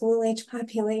that the school-age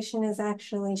population is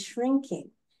actually shrinking.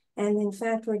 And in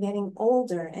fact, we're getting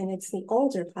older, and it's the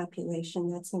older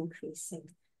population that's increasing.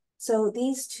 So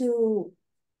these two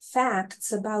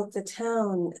facts about the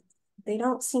town, they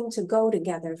don't seem to go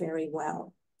together very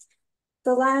well.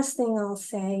 The last thing I'll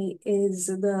say is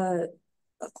the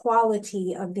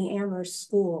quality of the Amherst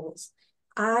schools.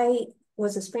 I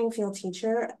was a Springfield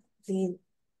teacher. The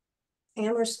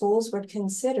Amherst schools were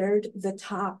considered the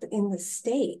top in the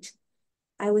state.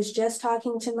 I was just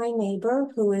talking to my neighbor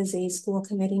who is a school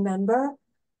committee member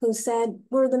who said,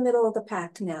 we're the middle of the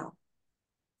pack now.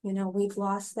 You know, we've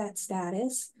lost that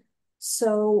status.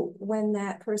 So when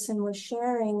that person was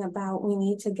sharing about we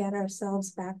need to get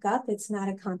ourselves back up, it's not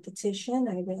a competition,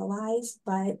 I realize,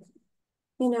 but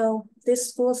you know, this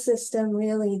school system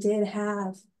really did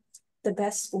have the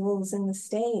best schools in the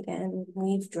state and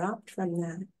we've dropped from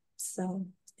that. So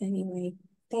anyway,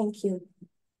 thank you.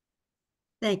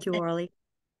 Thank you, Orly.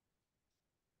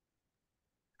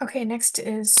 Okay, next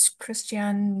is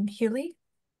Christiane Healy.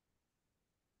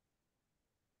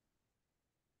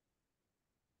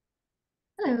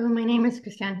 Hello, my name is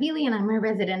Christiane Healy, and I'm a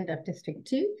resident of District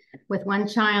 2 with one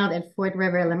child at Fort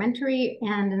River Elementary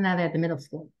and another at the middle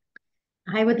school.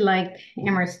 I would like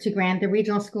Amherst to grant the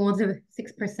regional schools a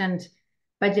 6%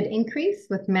 budget increase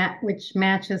which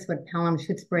matches what Pelham,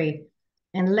 Shutesbury,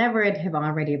 and Leverett have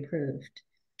already approved.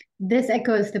 This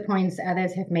echoes the points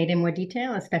others have made in more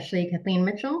detail, especially Kathleen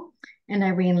Mitchell and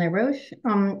Irene LaRoche.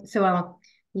 So I'll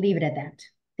leave it at that.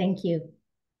 Thank you.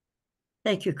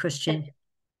 Thank you, Christian.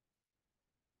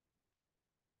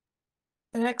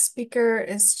 The next speaker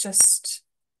is just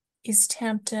East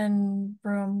Hampton,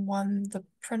 room 1, the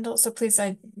Prindle. So please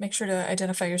make sure to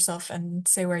identify yourself and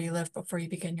say where you live before you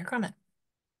begin your comment.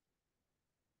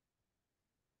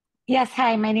 Yes,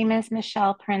 hi, my name is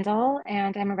Michelle Prindle,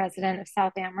 and I'm a resident of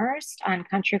South Amherst on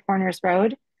Country Corners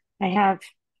Road. I have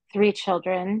 3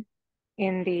 children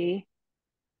in the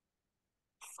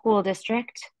school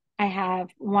district. I have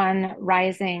one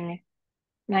rising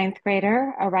 9th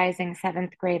grader, a rising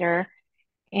 7th grader,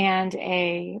 and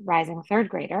a rising 3rd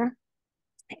grader.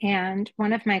 And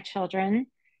one of my children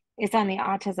is on the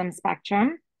autism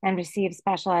spectrum and receives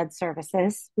special ed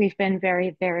services. We've been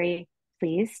very, very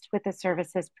pleased with the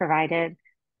services provided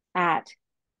at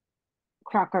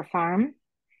Crocker Farm.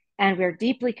 And we're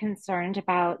deeply concerned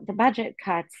about the budget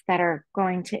cuts that are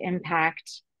going to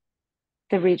impact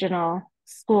the regional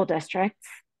school districts,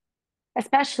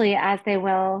 especially as they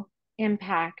will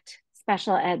impact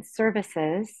special ed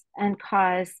services and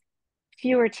cause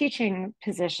fewer teaching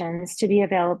positions to be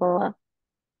available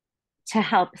to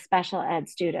help special ed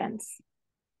students.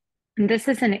 And this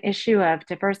is an issue of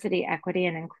diversity, equity,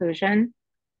 and inclusion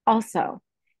also.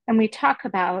 And we talk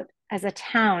about, as a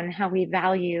town, how we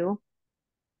value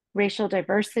racial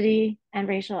diversity and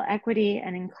racial equity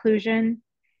and inclusion.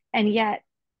 And yet,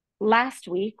 last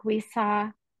week, we saw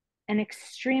an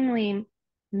extremely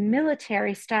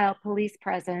military-style police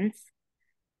presence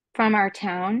from our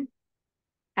town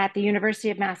at the University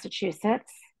of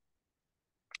Massachusetts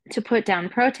to put down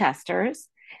protesters.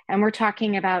 And we're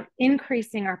talking about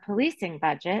increasing our policing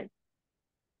budget.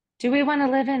 Do we want to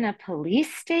live in a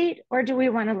police state, or do we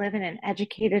want to live in an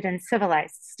educated and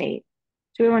civilized state?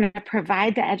 Do we want to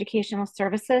provide the educational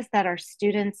services that our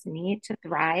students need to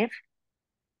thrive?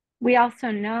 We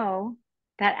also know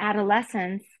that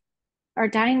adolescents are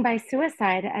dying by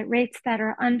suicide at rates that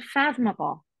are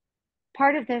unfathomable.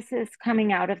 Part of this is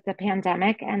coming out of the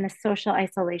pandemic and the social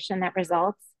isolation that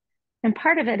results. And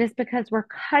part of it is because we're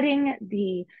cutting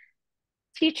the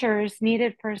teachers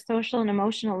needed for social and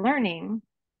emotional learning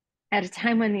at a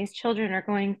time when these children are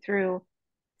going through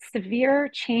severe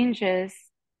changes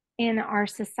in our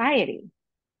society.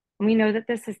 And we know that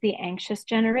this is the anxious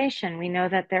generation. We know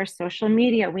that there's social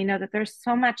media. We know that there's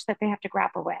so much that they have to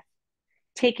grapple with.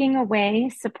 Taking away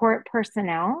support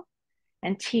personnel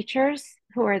and teachers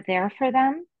who are there for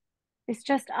them is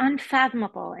just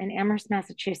unfathomable in Amherst,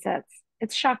 Massachusetts.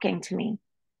 It's shocking to me.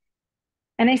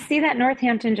 And I see that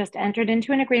Northampton just entered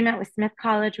into an agreement with Smith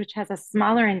College, which has a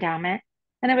smaller endowment.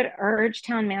 And I would urge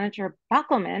Town Manager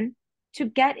Buckelman to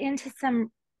get into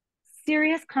some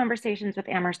serious conversations with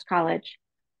Amherst College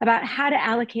about how to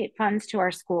allocate funds to our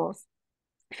schools.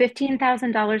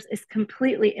 $15,000 is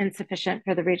completely insufficient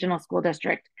for the regional school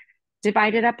district.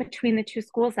 Divided up between the 2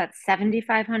 schools, that's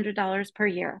 $7,500 per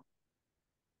year.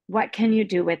 What can you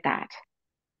do with that?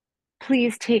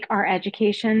 Please take our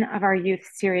education of our youth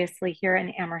seriously here in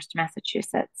Amherst,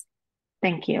 Massachusetts.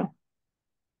 Thank you.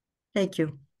 Thank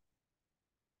you.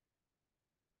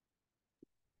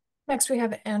 Next, we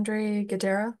have Andre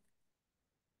Gadera.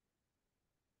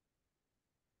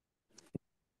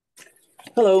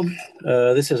 Hello,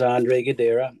 this is Andre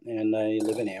Gadera, and I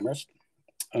live in Amherst.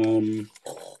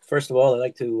 First of all, I'd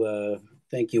like to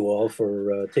thank you all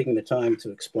for taking the time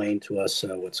to explain to us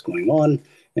what's going on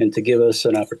and to give us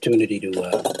an opportunity to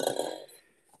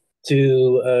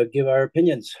give our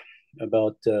opinions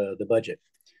about the budget.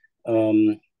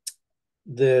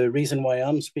 The reason why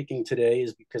I'm speaking today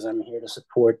is because I'm here to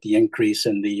support the increase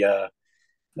in the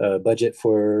budget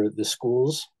for the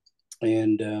schools.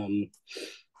 And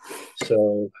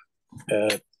So,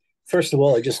 first of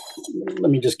all,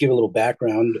 let me just give a little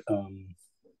background.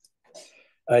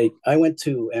 I went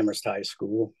to Amherst High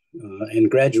School and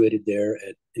graduated there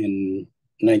in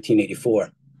 1984.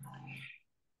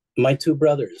 My two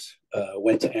brothers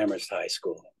went to Amherst High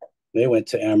School. They went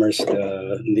to Amherst,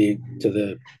 to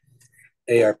the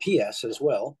ARPS as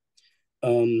well.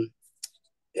 And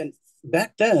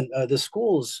back then, the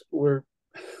schools were,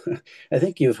 I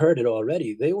think you've heard it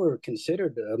already, they were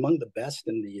considered among the best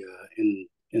in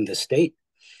the state,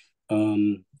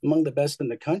 among the best in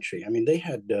the country. I mean, they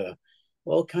had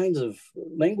all kinds of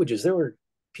languages. There were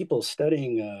people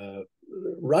studying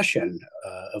Russian,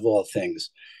 of all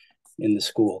things, in the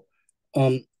school.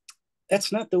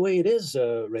 That's not the way it is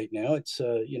right now. It's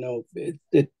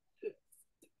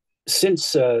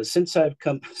since I've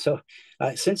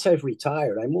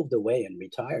retired, I moved away and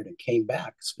retired and came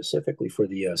back specifically for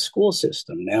the school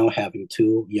system. Now having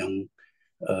two young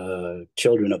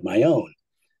children of my own,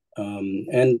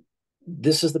 and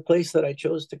this is the place that I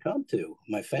chose to come to.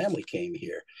 My family came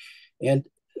here, and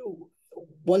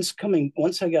once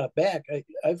I got back,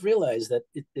 I've realized that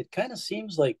it kind of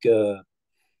seems like the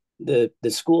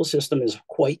school system is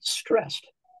quite stressed.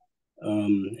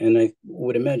 And I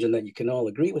would imagine that you can all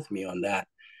agree with me on that.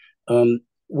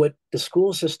 What the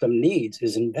school system needs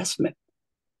is investment.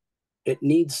 It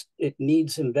needs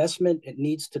investment. It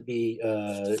needs to be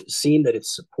seen that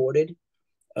it's supported.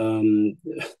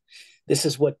 This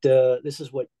is what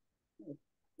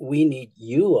we need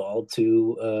you all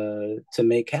to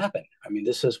make happen. I mean,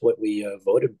 this is what we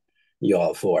voted you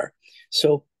all for.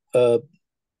 So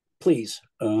please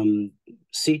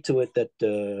see to it that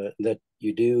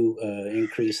you do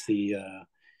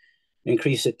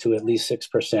increase it to at least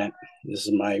 6%. This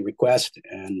is my request,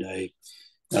 and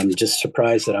I'm just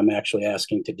surprised that I'm actually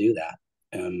asking to do that.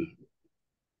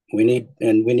 We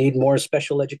need more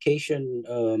special education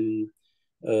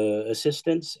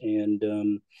assistance,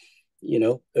 and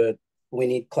we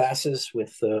need classes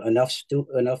with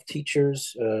enough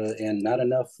teachers and not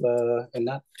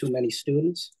too many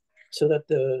students, so that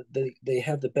they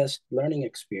have the best learning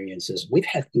experiences. We've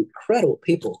had incredible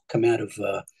people come out of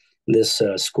this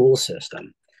school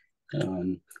system.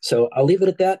 So I'll leave it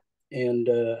at that, and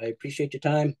I appreciate your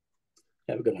time.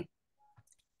 Have a good one.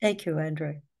 Thank you,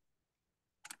 Andre.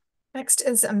 Next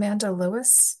is Amanda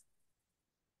Lewis.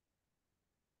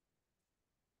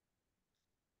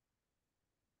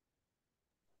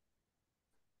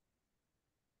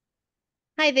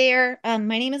 Hi there. My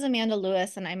name is Amanda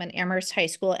Lewis, and I'm an Amherst High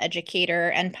School educator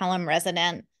and Pelham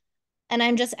resident. And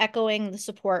I'm just echoing the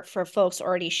support for folks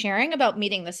already sharing about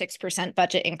meeting the 6%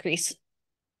 budget increase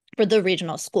for the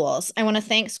regional schools. I want to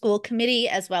thank school committee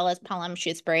as well as Pelham,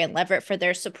 Shutesbury, and Leverett for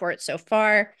their support so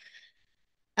far.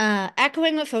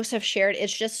 Echoing what folks have shared,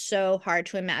 it's just so hard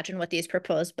to imagine what these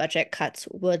proposed budget cuts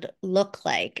would look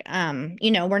like.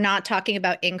 We're not talking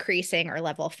about increasing or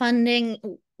level funding.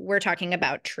 We're talking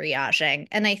about triaging.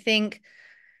 And I think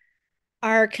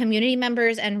our community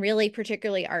members, and really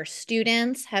particularly our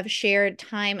students, have shared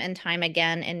time and time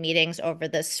again in meetings over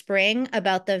the spring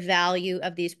about the value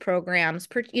of these programs.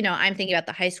 I'm thinking about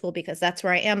the high school because that's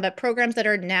where I am, but programs that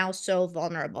are now so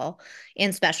vulnerable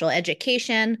in special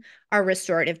education, our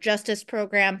restorative justice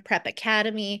program, Prep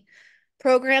Academy,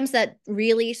 programs that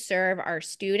really serve our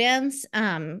students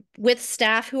with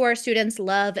staff who our students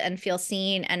love and feel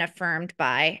seen and affirmed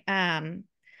by.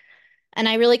 And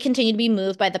I really continue to be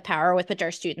moved by the power with which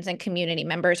our students and community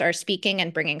members are speaking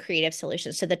and bringing creative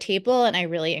solutions to the table. And I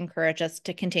really encourage us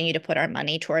to continue to put our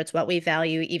money towards what we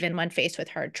value, even when faced with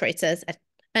hard choices,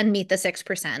 and meet the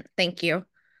 6%. Thank you.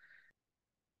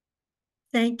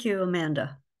 Thank you,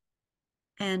 Amanda.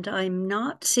 And I'm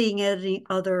not seeing any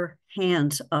other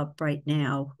hands up right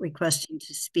now requesting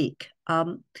to speak.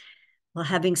 Well,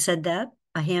 having said that,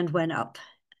 a hand went up.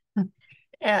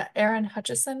 Aaron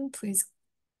Hutchison, please.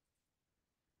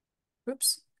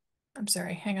 Oops, I'm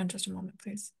sorry. Hang on just a moment,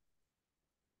 please.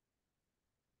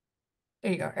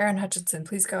 There you go. Aaron Hutchinson,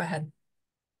 please go ahead.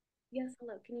 Yes,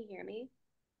 hello. Can you hear me?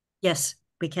 Yes,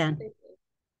 we can.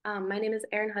 My name is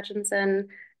Erin Hutchinson.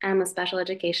 I'm a special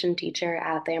education teacher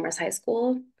at the Amherst High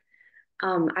School.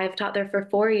 I've taught there for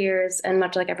 4 years, and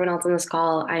much like everyone else on this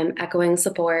call, I'm echoing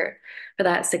support for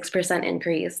that 6%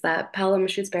 increase that Pelham,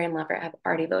 Shutesbury, and Leverett have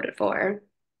already voted for.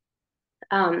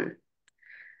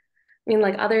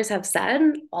 Like others have said,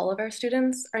 all of our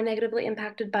students are negatively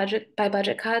impacted by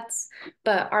budget cuts,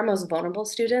 but our most vulnerable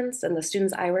students and the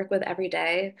students I work with every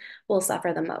day will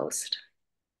suffer the most.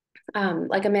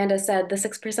 Like Amanda said, the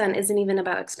 6% isn't even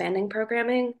about expanding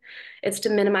programming. It's to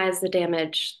minimize the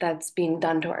damage that's being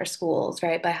done to our schools,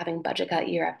 right, by having budget cut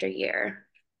year after year.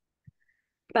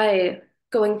 By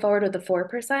going forward with the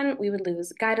 4%, we would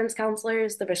lose guidance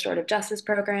counselors, the restorative justice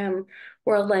program,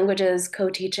 world languages,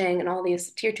 co-teaching, and all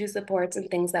these tier 2 supports and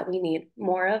things that we need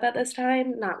more of at this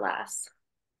time, not less.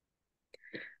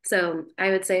 So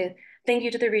I would say thank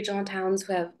you to the regional towns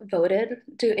who have voted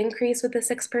to increase with the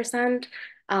 6%,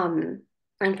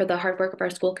 and for the hard work of our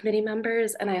school committee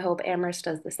members. And I hope Amherst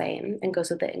does the same and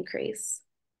goes with the increase.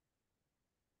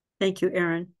 Thank you,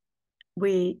 Erin.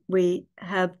 We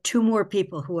have 2 more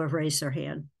people who have raised their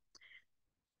hand.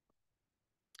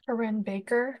 Corinne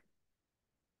Baker,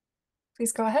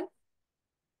 please go ahead.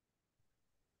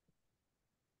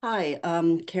 Hi,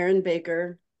 Karen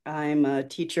Baker. I'm a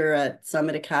teacher at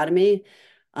Summit Academy.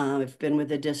 I've been with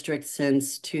the district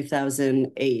since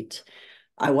 2008.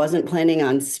 I wasn't planning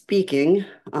on speaking.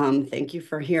 Thank you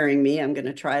for hearing me. I'm going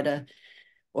to try to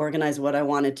organize what I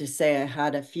wanted to say. I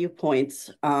had a few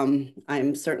points.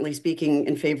 I'm certainly speaking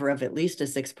in favor of at least a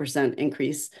 6%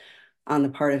 increase on the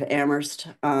part of Amherst.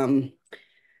 A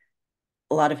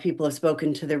lot of people have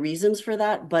spoken to the reasons for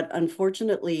that, but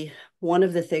unfortunately, one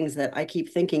of the things that I keep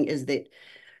thinking is that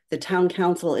the town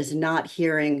council is not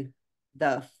hearing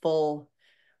the full,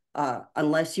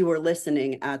 unless you were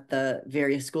listening at the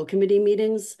various school committee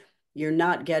meetings, you're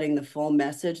not getting the full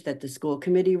message that the school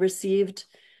committee received.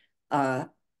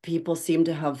 People seem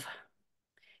to have,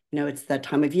 it's that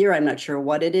time of year, I'm not sure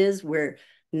what it is. We're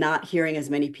not hearing as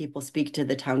many people speak to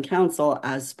the town council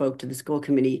as spoke to the school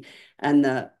committee, and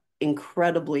the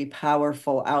incredibly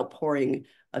powerful outpouring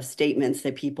of statements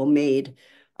that people made.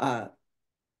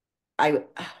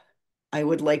 I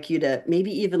would like you to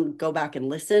maybe even go back and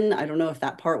listen. I don't know if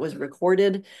that part was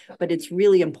recorded, but it's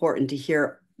really important to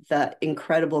hear the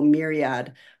incredible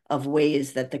myriad of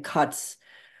ways that the cuts,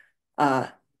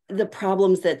 the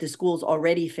problems that the schools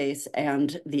already face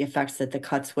and the effects that the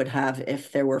cuts would have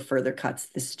if there were further cuts.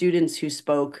 The students who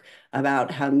spoke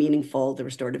about how meaningful the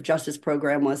restorative justice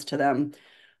program was to them,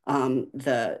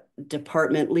 the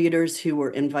department leaders who were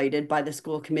invited by the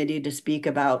school committee to speak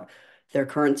about their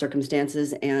current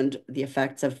circumstances and the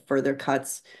effects of further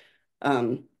cuts.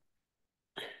 I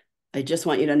just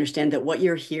want you to understand that what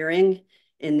you're hearing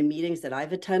in the meetings that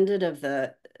I've attended of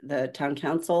the town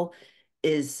council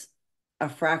is a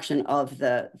fraction of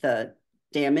the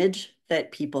damage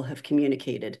that people have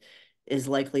communicated is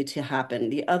likely to happen.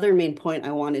 The other main point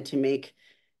I wanted to make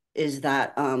is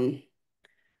that to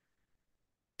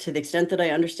the extent that I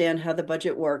understand how the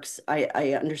budget works,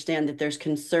 I understand that there's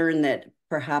concern that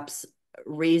perhaps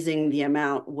raising the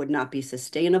amount would not be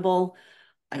sustainable.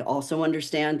 I also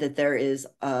understand that there is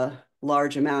a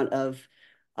large amount of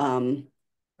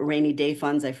rainy day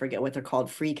funds, I forget what they're called,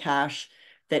 free cash,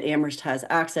 that Amherst has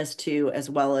access to, as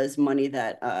well as money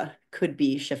that could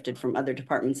be shifted from other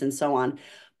departments and so on.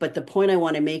 But the point I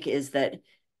want to make is that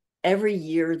every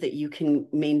year that you can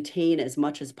maintain as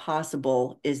much as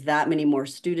possible is that many more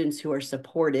students who are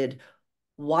supported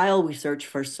while we search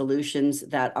for solutions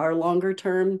that are longer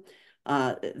term.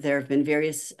 There have been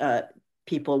various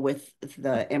people with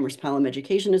the Amherst Pelham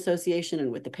Education Association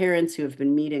and with the parents who have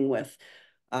been meeting with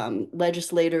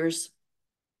legislators,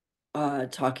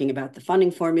 talking about the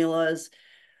funding formulas.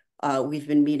 We've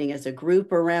been meeting as a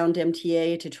group around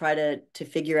MTA to try to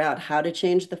figure out how to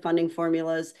change the funding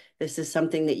formulas. This is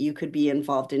something that you could be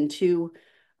involved in too.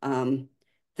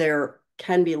 There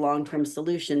can be long-term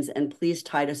solutions, and please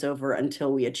tide us over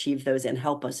until we achieve those and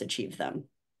help us achieve them.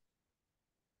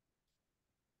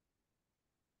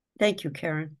 Thank you,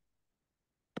 Karen.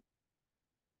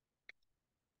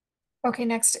 Okay,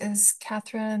 next is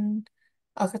Catherine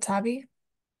Al-Khattabi.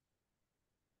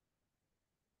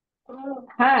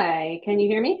 Hi, can you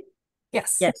hear me?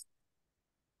 Yes. Yes.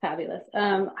 Fabulous.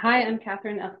 Hi, I'm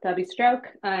Catherine Al-Khattabi-Strouk.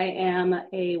 I am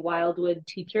a Wildwood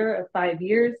teacher of 5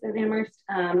 years in Amherst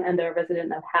and a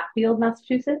resident of Hatfield,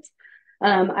 Massachusetts.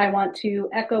 I want to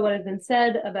echo what has been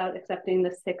said about accepting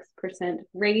the 6%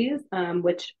 raise,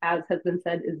 which, as has been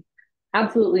said, is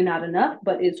absolutely not enough,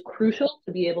 but is crucial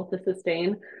to be able to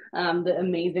sustain the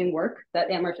amazing work that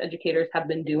Amherst educators have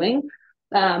been doing.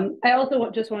 I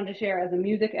also just wanted to share, as a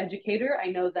music educator,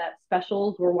 I know that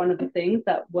specials were one of the things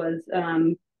that was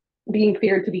being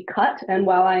feared to be cut. And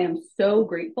while I am so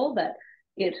grateful that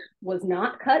it was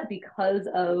not cut because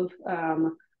of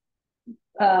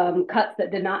cuts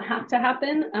that did not have to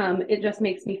happen, it just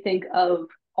makes me think of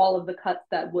all of the cuts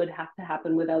that would have to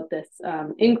happen without this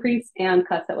increase and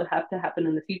cuts that would have to happen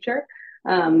in the future.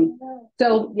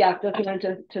 So yeah, just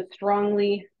wanted to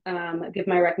strongly give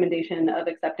my recommendation of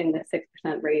accepting the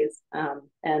 6% raise,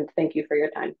 and thank you for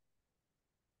your time.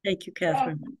 Thank you,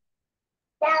 Catherine.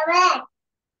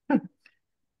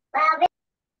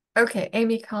 Okay,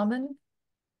 Amy Common,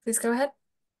 please go ahead.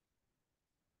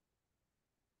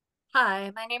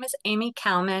 Hi, my name is Amy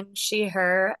Kalman, she,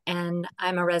 her, and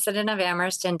I'm a resident of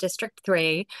Amherst in District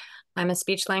 3. I'm a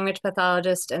speech language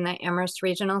pathologist in the Amherst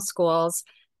Regional Schools,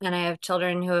 and I have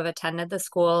children who have attended the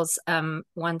schools,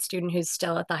 one student who's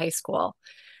still at the high school.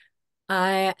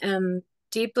 I am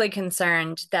deeply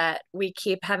concerned that we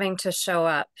keep having to show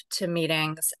up to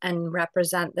meetings and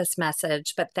represent this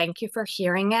message, but thank you for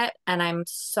hearing it. And I'm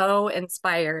so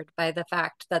inspired by the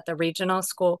fact that the Regional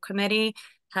School Committee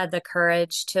had the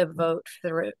courage to vote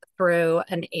through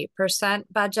an 8%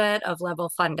 budget of level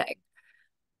funding.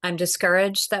 I'm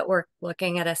discouraged that we're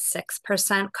looking at a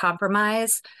 6%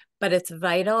 compromise, but it's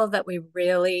vital that we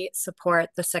really support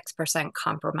the 6%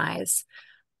 compromise.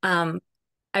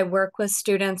 I work with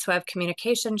students who have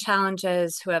communication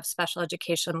challenges, who have special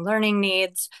education learning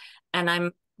needs, and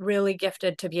I'm really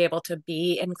gifted to be able to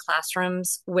be in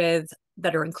classrooms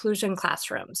that are inclusion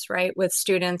classrooms, right? With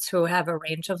students who have a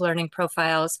range of learning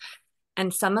profiles.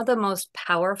 And some of the most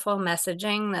powerful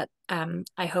messaging that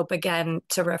I hope, again,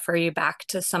 to refer you back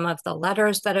to some of the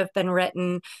letters that have been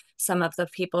written, some of the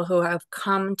people who have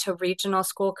come to regional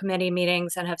school committee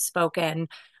meetings and have spoken,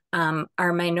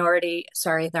 our minority,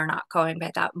 sorry, they're not going by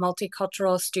that,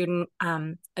 multicultural student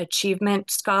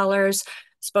achievement scholars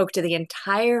spoke to the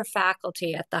entire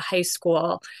faculty at the high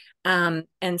school and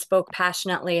spoke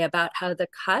passionately about how the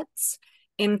cuts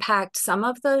impact some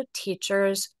of the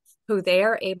teachers who they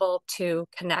are able to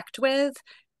connect with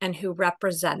and who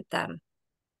represent them.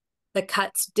 The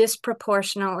cuts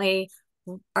disproportionately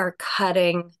are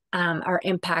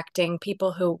impacting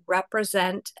people who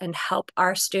represent and help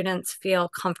our students feel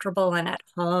comfortable and at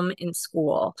home in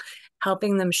school,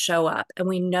 helping them show up. And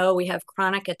we know we have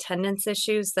chronic attendance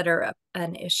issues that are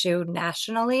an issue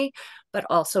nationally, but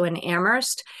also in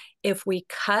Amherst. If we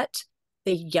cut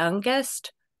the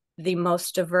youngest, the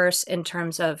most diverse in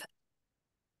terms of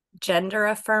gender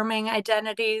affirming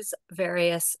identities,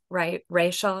 various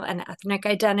racial and ethnic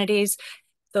identities,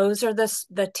 those are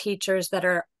the teachers that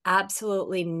are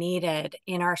absolutely needed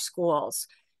in our schools.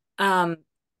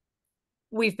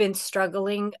 We've been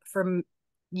struggling for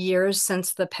years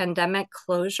since the pandemic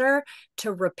closure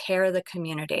to repair the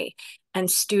community. And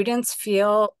students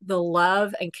feel the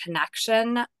love and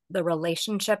connection, the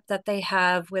relationship that they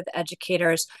have with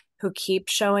educators who keep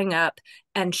showing up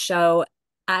and show,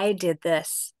 I did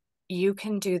this, you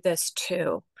can do this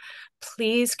too.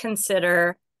 Please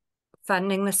consider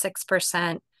funding the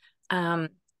 6%.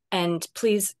 And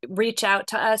please reach out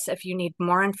to us if you need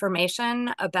more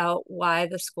information about why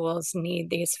the schools need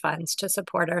these funds to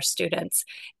support our students.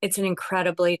 It's an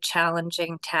incredibly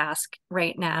challenging task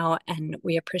right now, and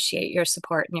we appreciate your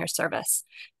support and your service.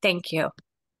 Thank you.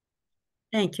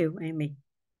 Thank you, Amy.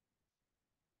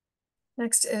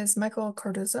 Next is Michael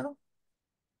Cardozo.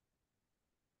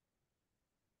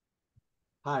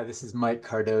 Hi, this is Mike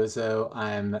Cardozo.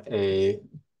 I'm a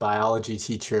biology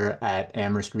teacher at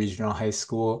Amherst Regional High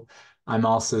School. I'm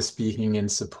also speaking in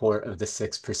support of the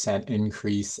 6%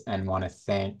 increase and want to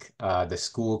thank the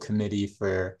school committee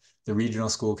the regional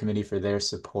school committee for their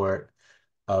support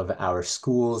of our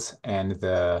schools and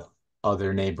the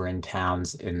other neighboring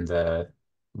towns in the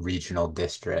regional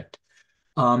district.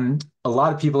 A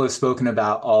lot of people have spoken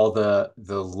about all the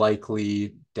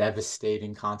likely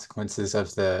devastating consequences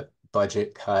of the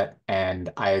budget cut,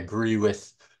 and I agree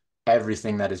with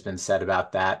everything that has been said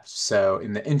about that. So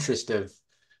in the interest of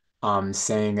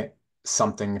saying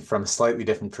something from a slightly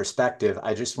different perspective,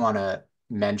 I just want to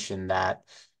mention that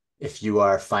if you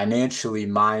are financially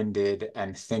minded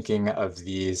and thinking of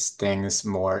these things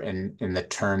more in the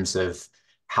terms of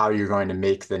how you're going to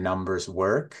make the numbers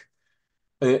work,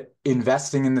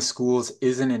 investing in the schools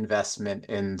is an investment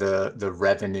in the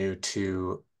revenue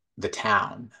to the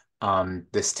town.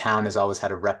 This town has always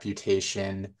had a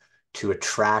reputation to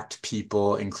attract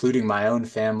people, including my own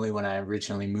family when I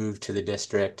originally moved to the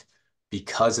district,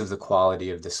 because of the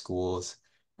quality of the schools.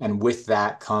 And with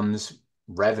that comes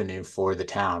revenue for the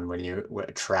town when you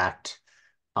attract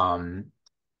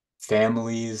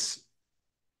families,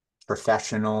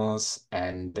 professionals,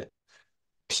 and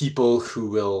people who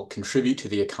will contribute to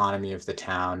the economy of the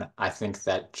town. I think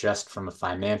that just from a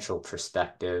financial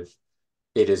perspective,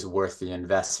 it is worth the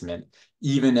investment,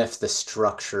 even if the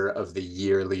structure of the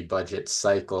yearly budget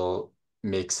cycle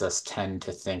makes us tend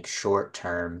to think short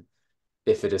term.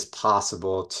 If it is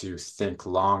possible to think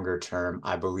longer term,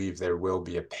 I believe there will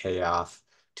be a payoff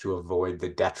to avoid the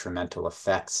detrimental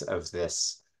effects of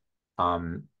this,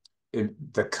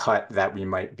 the cut that we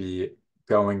might be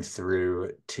going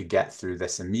through to get through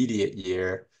this immediate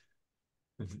year.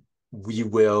 It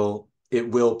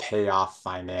will pay off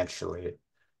financially,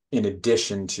 in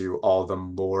addition to all the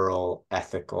moral,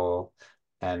 ethical,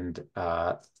 and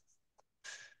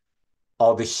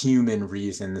all the human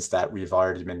reasons that we've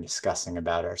already been discussing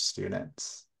about our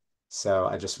students. So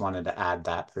I just wanted to add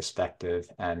that perspective,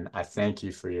 and I thank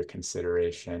you for your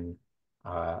consideration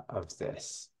of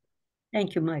this.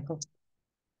 Thank you, Michael.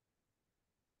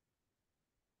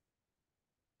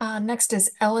 Next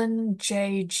is Ellen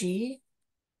J.G.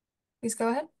 Please go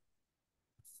ahead.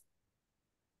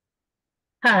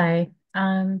 Hi,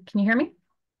 can you hear me?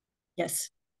 Yes.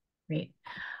 Great.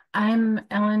 I'm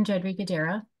Ellen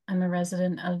Jedri-Gadera. I'm a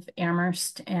resident of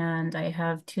Amherst, and I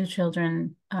have two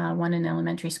children, one in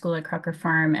elementary school at Crocker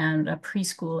Farm and a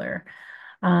preschooler.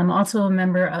 I'm also a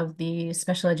member of the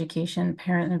Special Education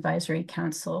Parent Advisory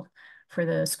Council for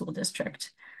the school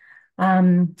district.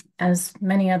 As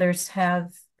many others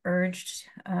have urged,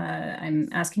 I'm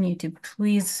asking you to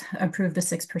please approve the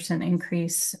 6%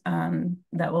 increase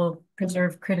that will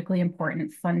preserve critically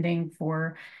important funding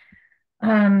for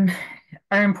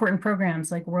our important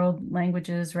programs like world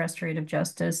languages, restorative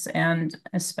justice, and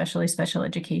especially special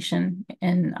education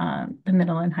in the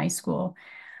middle and high school.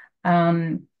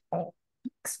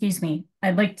 Excuse me.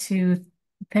 I'd like to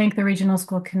thank the Regional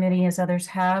School Committee, as others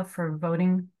have, for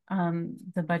voting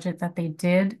the budget that they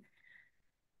did.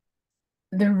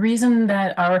 The reason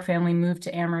that our family moved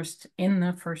to Amherst in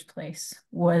the first place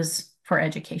was for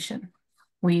education.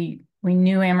 We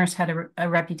knew Amherst had a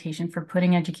reputation for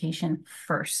putting education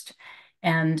first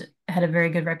and had a very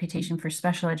good reputation for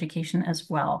special education as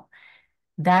well.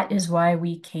 That is why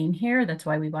we came here. That's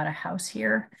why we bought a house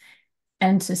here.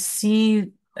 And to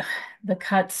see the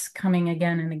cuts coming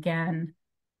again and again,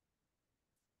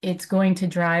 it's going to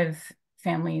drive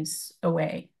families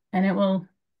away, and it will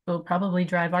probably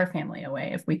drive our family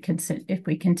away if we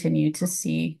continue to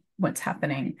see what's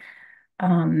happening.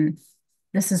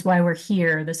 This is why we're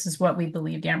here. This is what we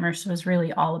believed Amherst was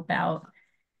really all about.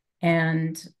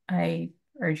 And I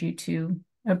urge you to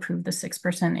approve the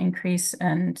 6% increase.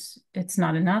 And it's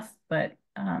not enough, but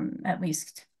at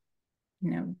least,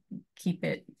 keep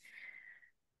it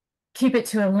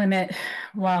to a limit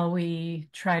while we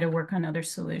try to work on other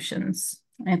solutions.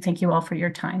 And thank you all for your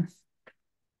time.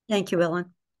 Thank you,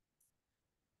 Ellen.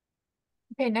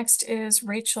 Okay, next is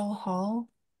Rachel Hall.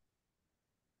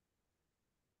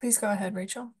 Please go ahead,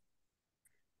 Rachel.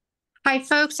 Hi,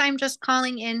 folks. I'm just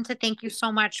calling in to thank you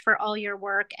so much for all your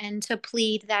work and to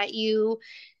plead that you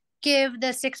give the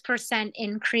 6%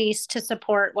 increase to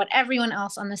support what everyone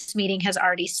else on this meeting has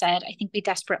already said. I think we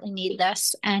desperately need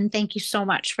this. And thank you so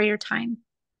much for your time.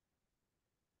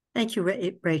 Thank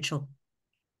you, Rachel.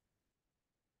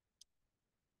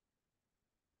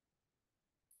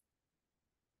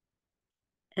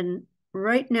 And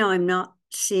right now I'm not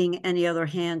seeing any other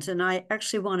hands. And I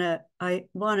actually want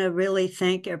to really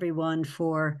thank everyone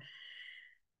for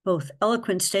both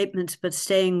eloquent statements, but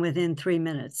staying within 3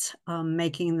 minutes,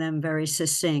 making them very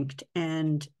succinct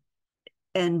and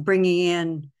bringing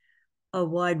in a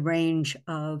wide range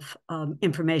of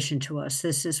information to us.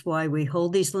 This is why we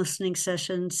hold these listening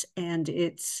sessions, and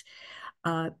it's,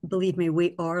 believe me,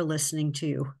 we are listening to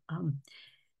you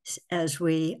as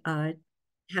we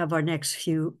have our next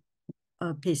few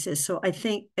pieces. So I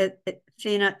think,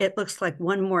 Fina, it looks like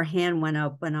one more hand went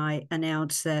up when I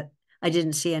announced that I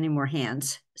didn't see any more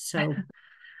hands. So,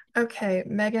 okay,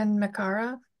 Megan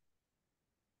Makara.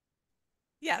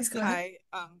 Yes, hi.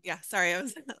 Yeah, sorry, I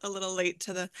was a little late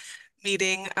to the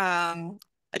meeting. I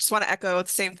just want to echo the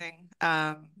same thing.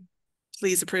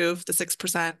 Please approve the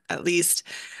 6% at least.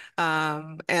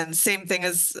 And same thing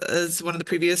as one of the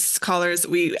previous callers.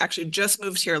 We actually just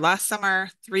moved here last summer,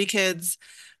 3 kids.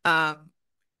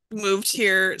 Moved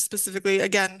here specifically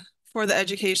again for the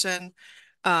education.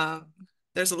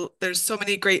 There's so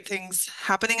many great things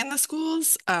happening in the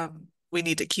schools. We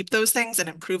need to keep those things and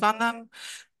improve on them.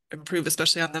 Improve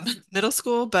especially on the middle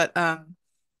school, but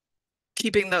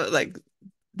keeping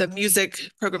the music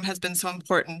program has been so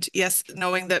important. Yes,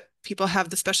 knowing that people have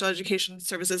the special education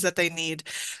services that they need.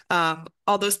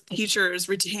 All those teachers,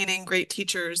 retaining great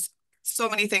teachers, so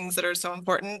many things that are so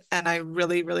important. And I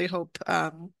really, really hope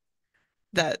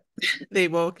that they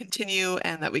will continue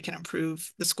and that we can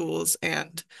improve the schools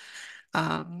and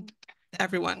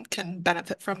everyone can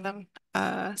benefit from them.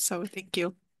 So thank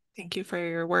you. Thank you for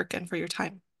your work and for your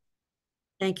time.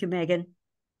 Thank you, Megan.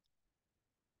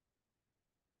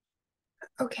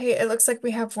 Okay, it looks like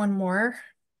we have one more.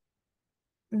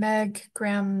 Meg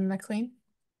Graham McLean.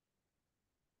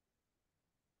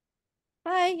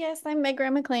 Hi, yes, I'm Meg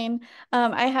Graham McLean.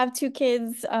 I have two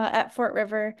kids at Fort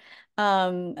River,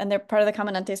 and they're part of the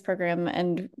Comandantes program.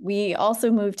 And we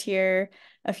also moved here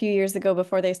a few years ago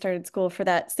before they started school for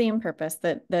that same purpose,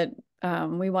 that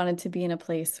we wanted to be in a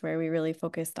place where we really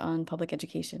focused on public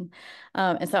education.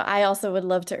 And so I also would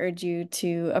love to urge you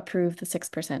to approve the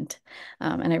 6%.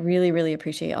 And I really, really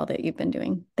appreciate all that you've been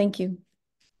doing. Thank you.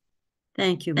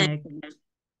 Thank you, Meg.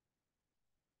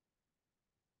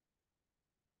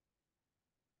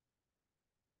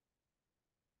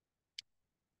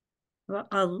 Well,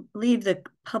 I'll leave the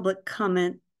public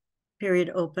comment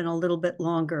period open a little bit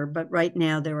longer, but right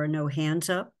now there are no hands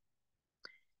up.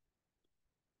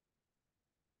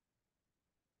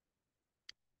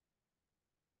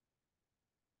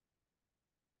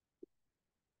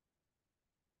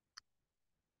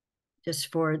 Just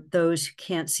for those who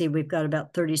can't see, we've got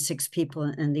about 36 people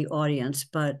in the audience,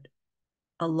 but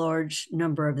a large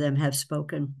number of them have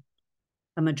spoken.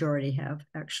 A majority have,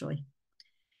 actually.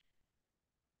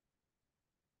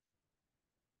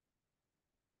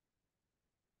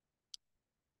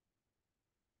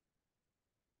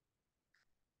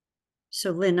 So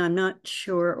Lynn, I'm not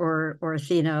sure, or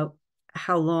Athena,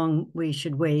 how long we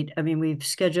should wait. I mean, we've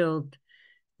scheduled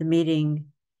the meeting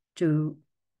to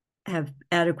have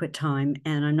adequate time,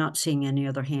 and I'm not seeing any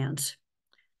other hands.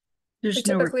 We There's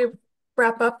no typically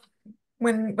wrap up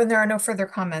when there are no further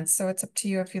comments, so it's up to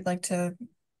you if you'd like to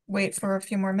wait for a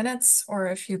few more minutes or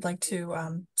if you'd like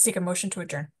to seek a motion to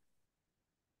adjourn.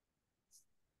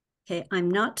 Okay, I'm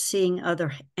not seeing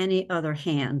any other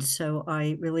hands, so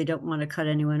I really don't want to cut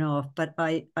anyone off. But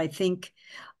I think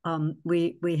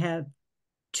we have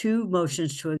two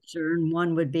motions to adjourn.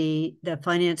 One would be the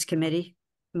Finance Committee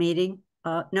meeting.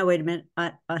 No, wait a minute.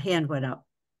 A hand went up.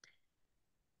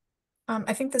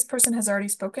 I think this person has already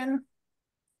spoken.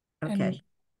 Okay.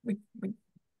 And we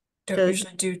don't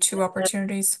usually do two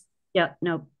opportunities. Yeah,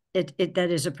 no,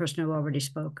 that is a person who already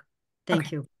spoke.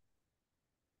 Thank you.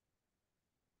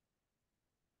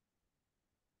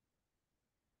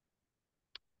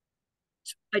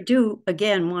 I do,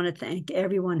 again, want to thank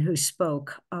everyone who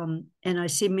spoke. And I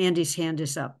see Mandy's hand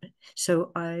is up.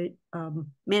 So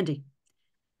Mandy.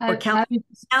 Or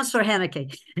Councillor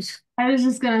Haneke. I was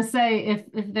just going to say,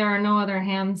 if there are no other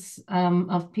hands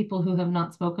of people who have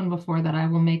not spoken before, that I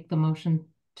will make the motion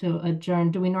to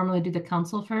adjourn. Do we normally do the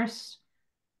council first?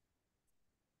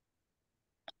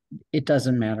 It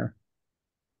doesn't matter.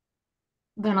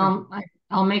 Then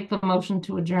I'll make the motion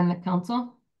to adjourn the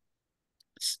council.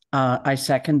 I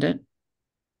second it.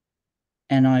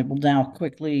 And I will now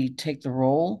quickly take the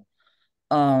roll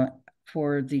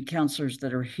for the counselors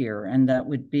that are here. And that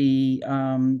would be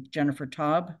Jennifer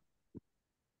Taub.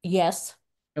 Yes.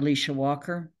 Alicia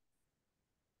Walker.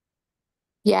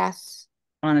 Yes.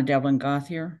 Anna Devlin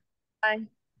Gauthier. Aye.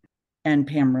 And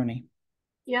Pam Rooney.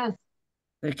 Yes.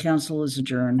 The council is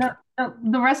adjourned. No,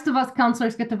 the rest of us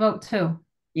counselors get to vote too.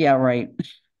 Yeah, right.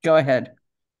 Go ahead.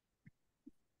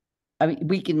 I mean,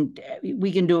 we can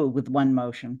do it with one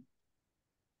motion.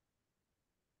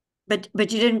 But you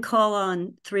didn't call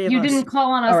on three of us. You didn't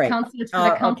call on us, right. counselors, for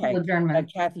the council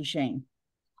adjournment. Kathy Shane.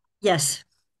 Yes.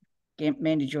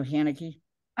 Mandy Johanneke.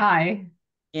 Aye.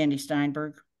 Andy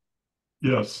Steinberg.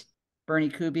 Yes. Bernie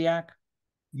Kubiak.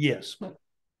 Yes.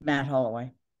 Matt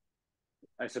Holloway.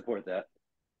 I support that.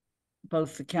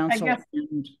 Both the council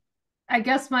and... I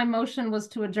guess my motion was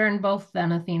to adjourn both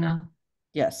then, Athena.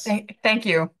 Yes. Thank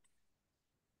you.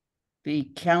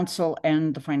 The council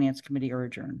and the finance committee are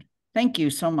adjourned. Thank you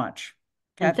so much.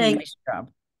 Kathy, nice job.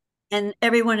 And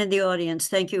everyone in the audience,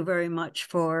 thank you very much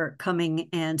for coming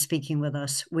and speaking with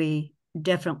us. We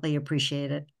definitely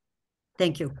appreciate it.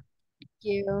 Thank you. Thank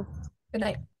you. Good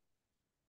night.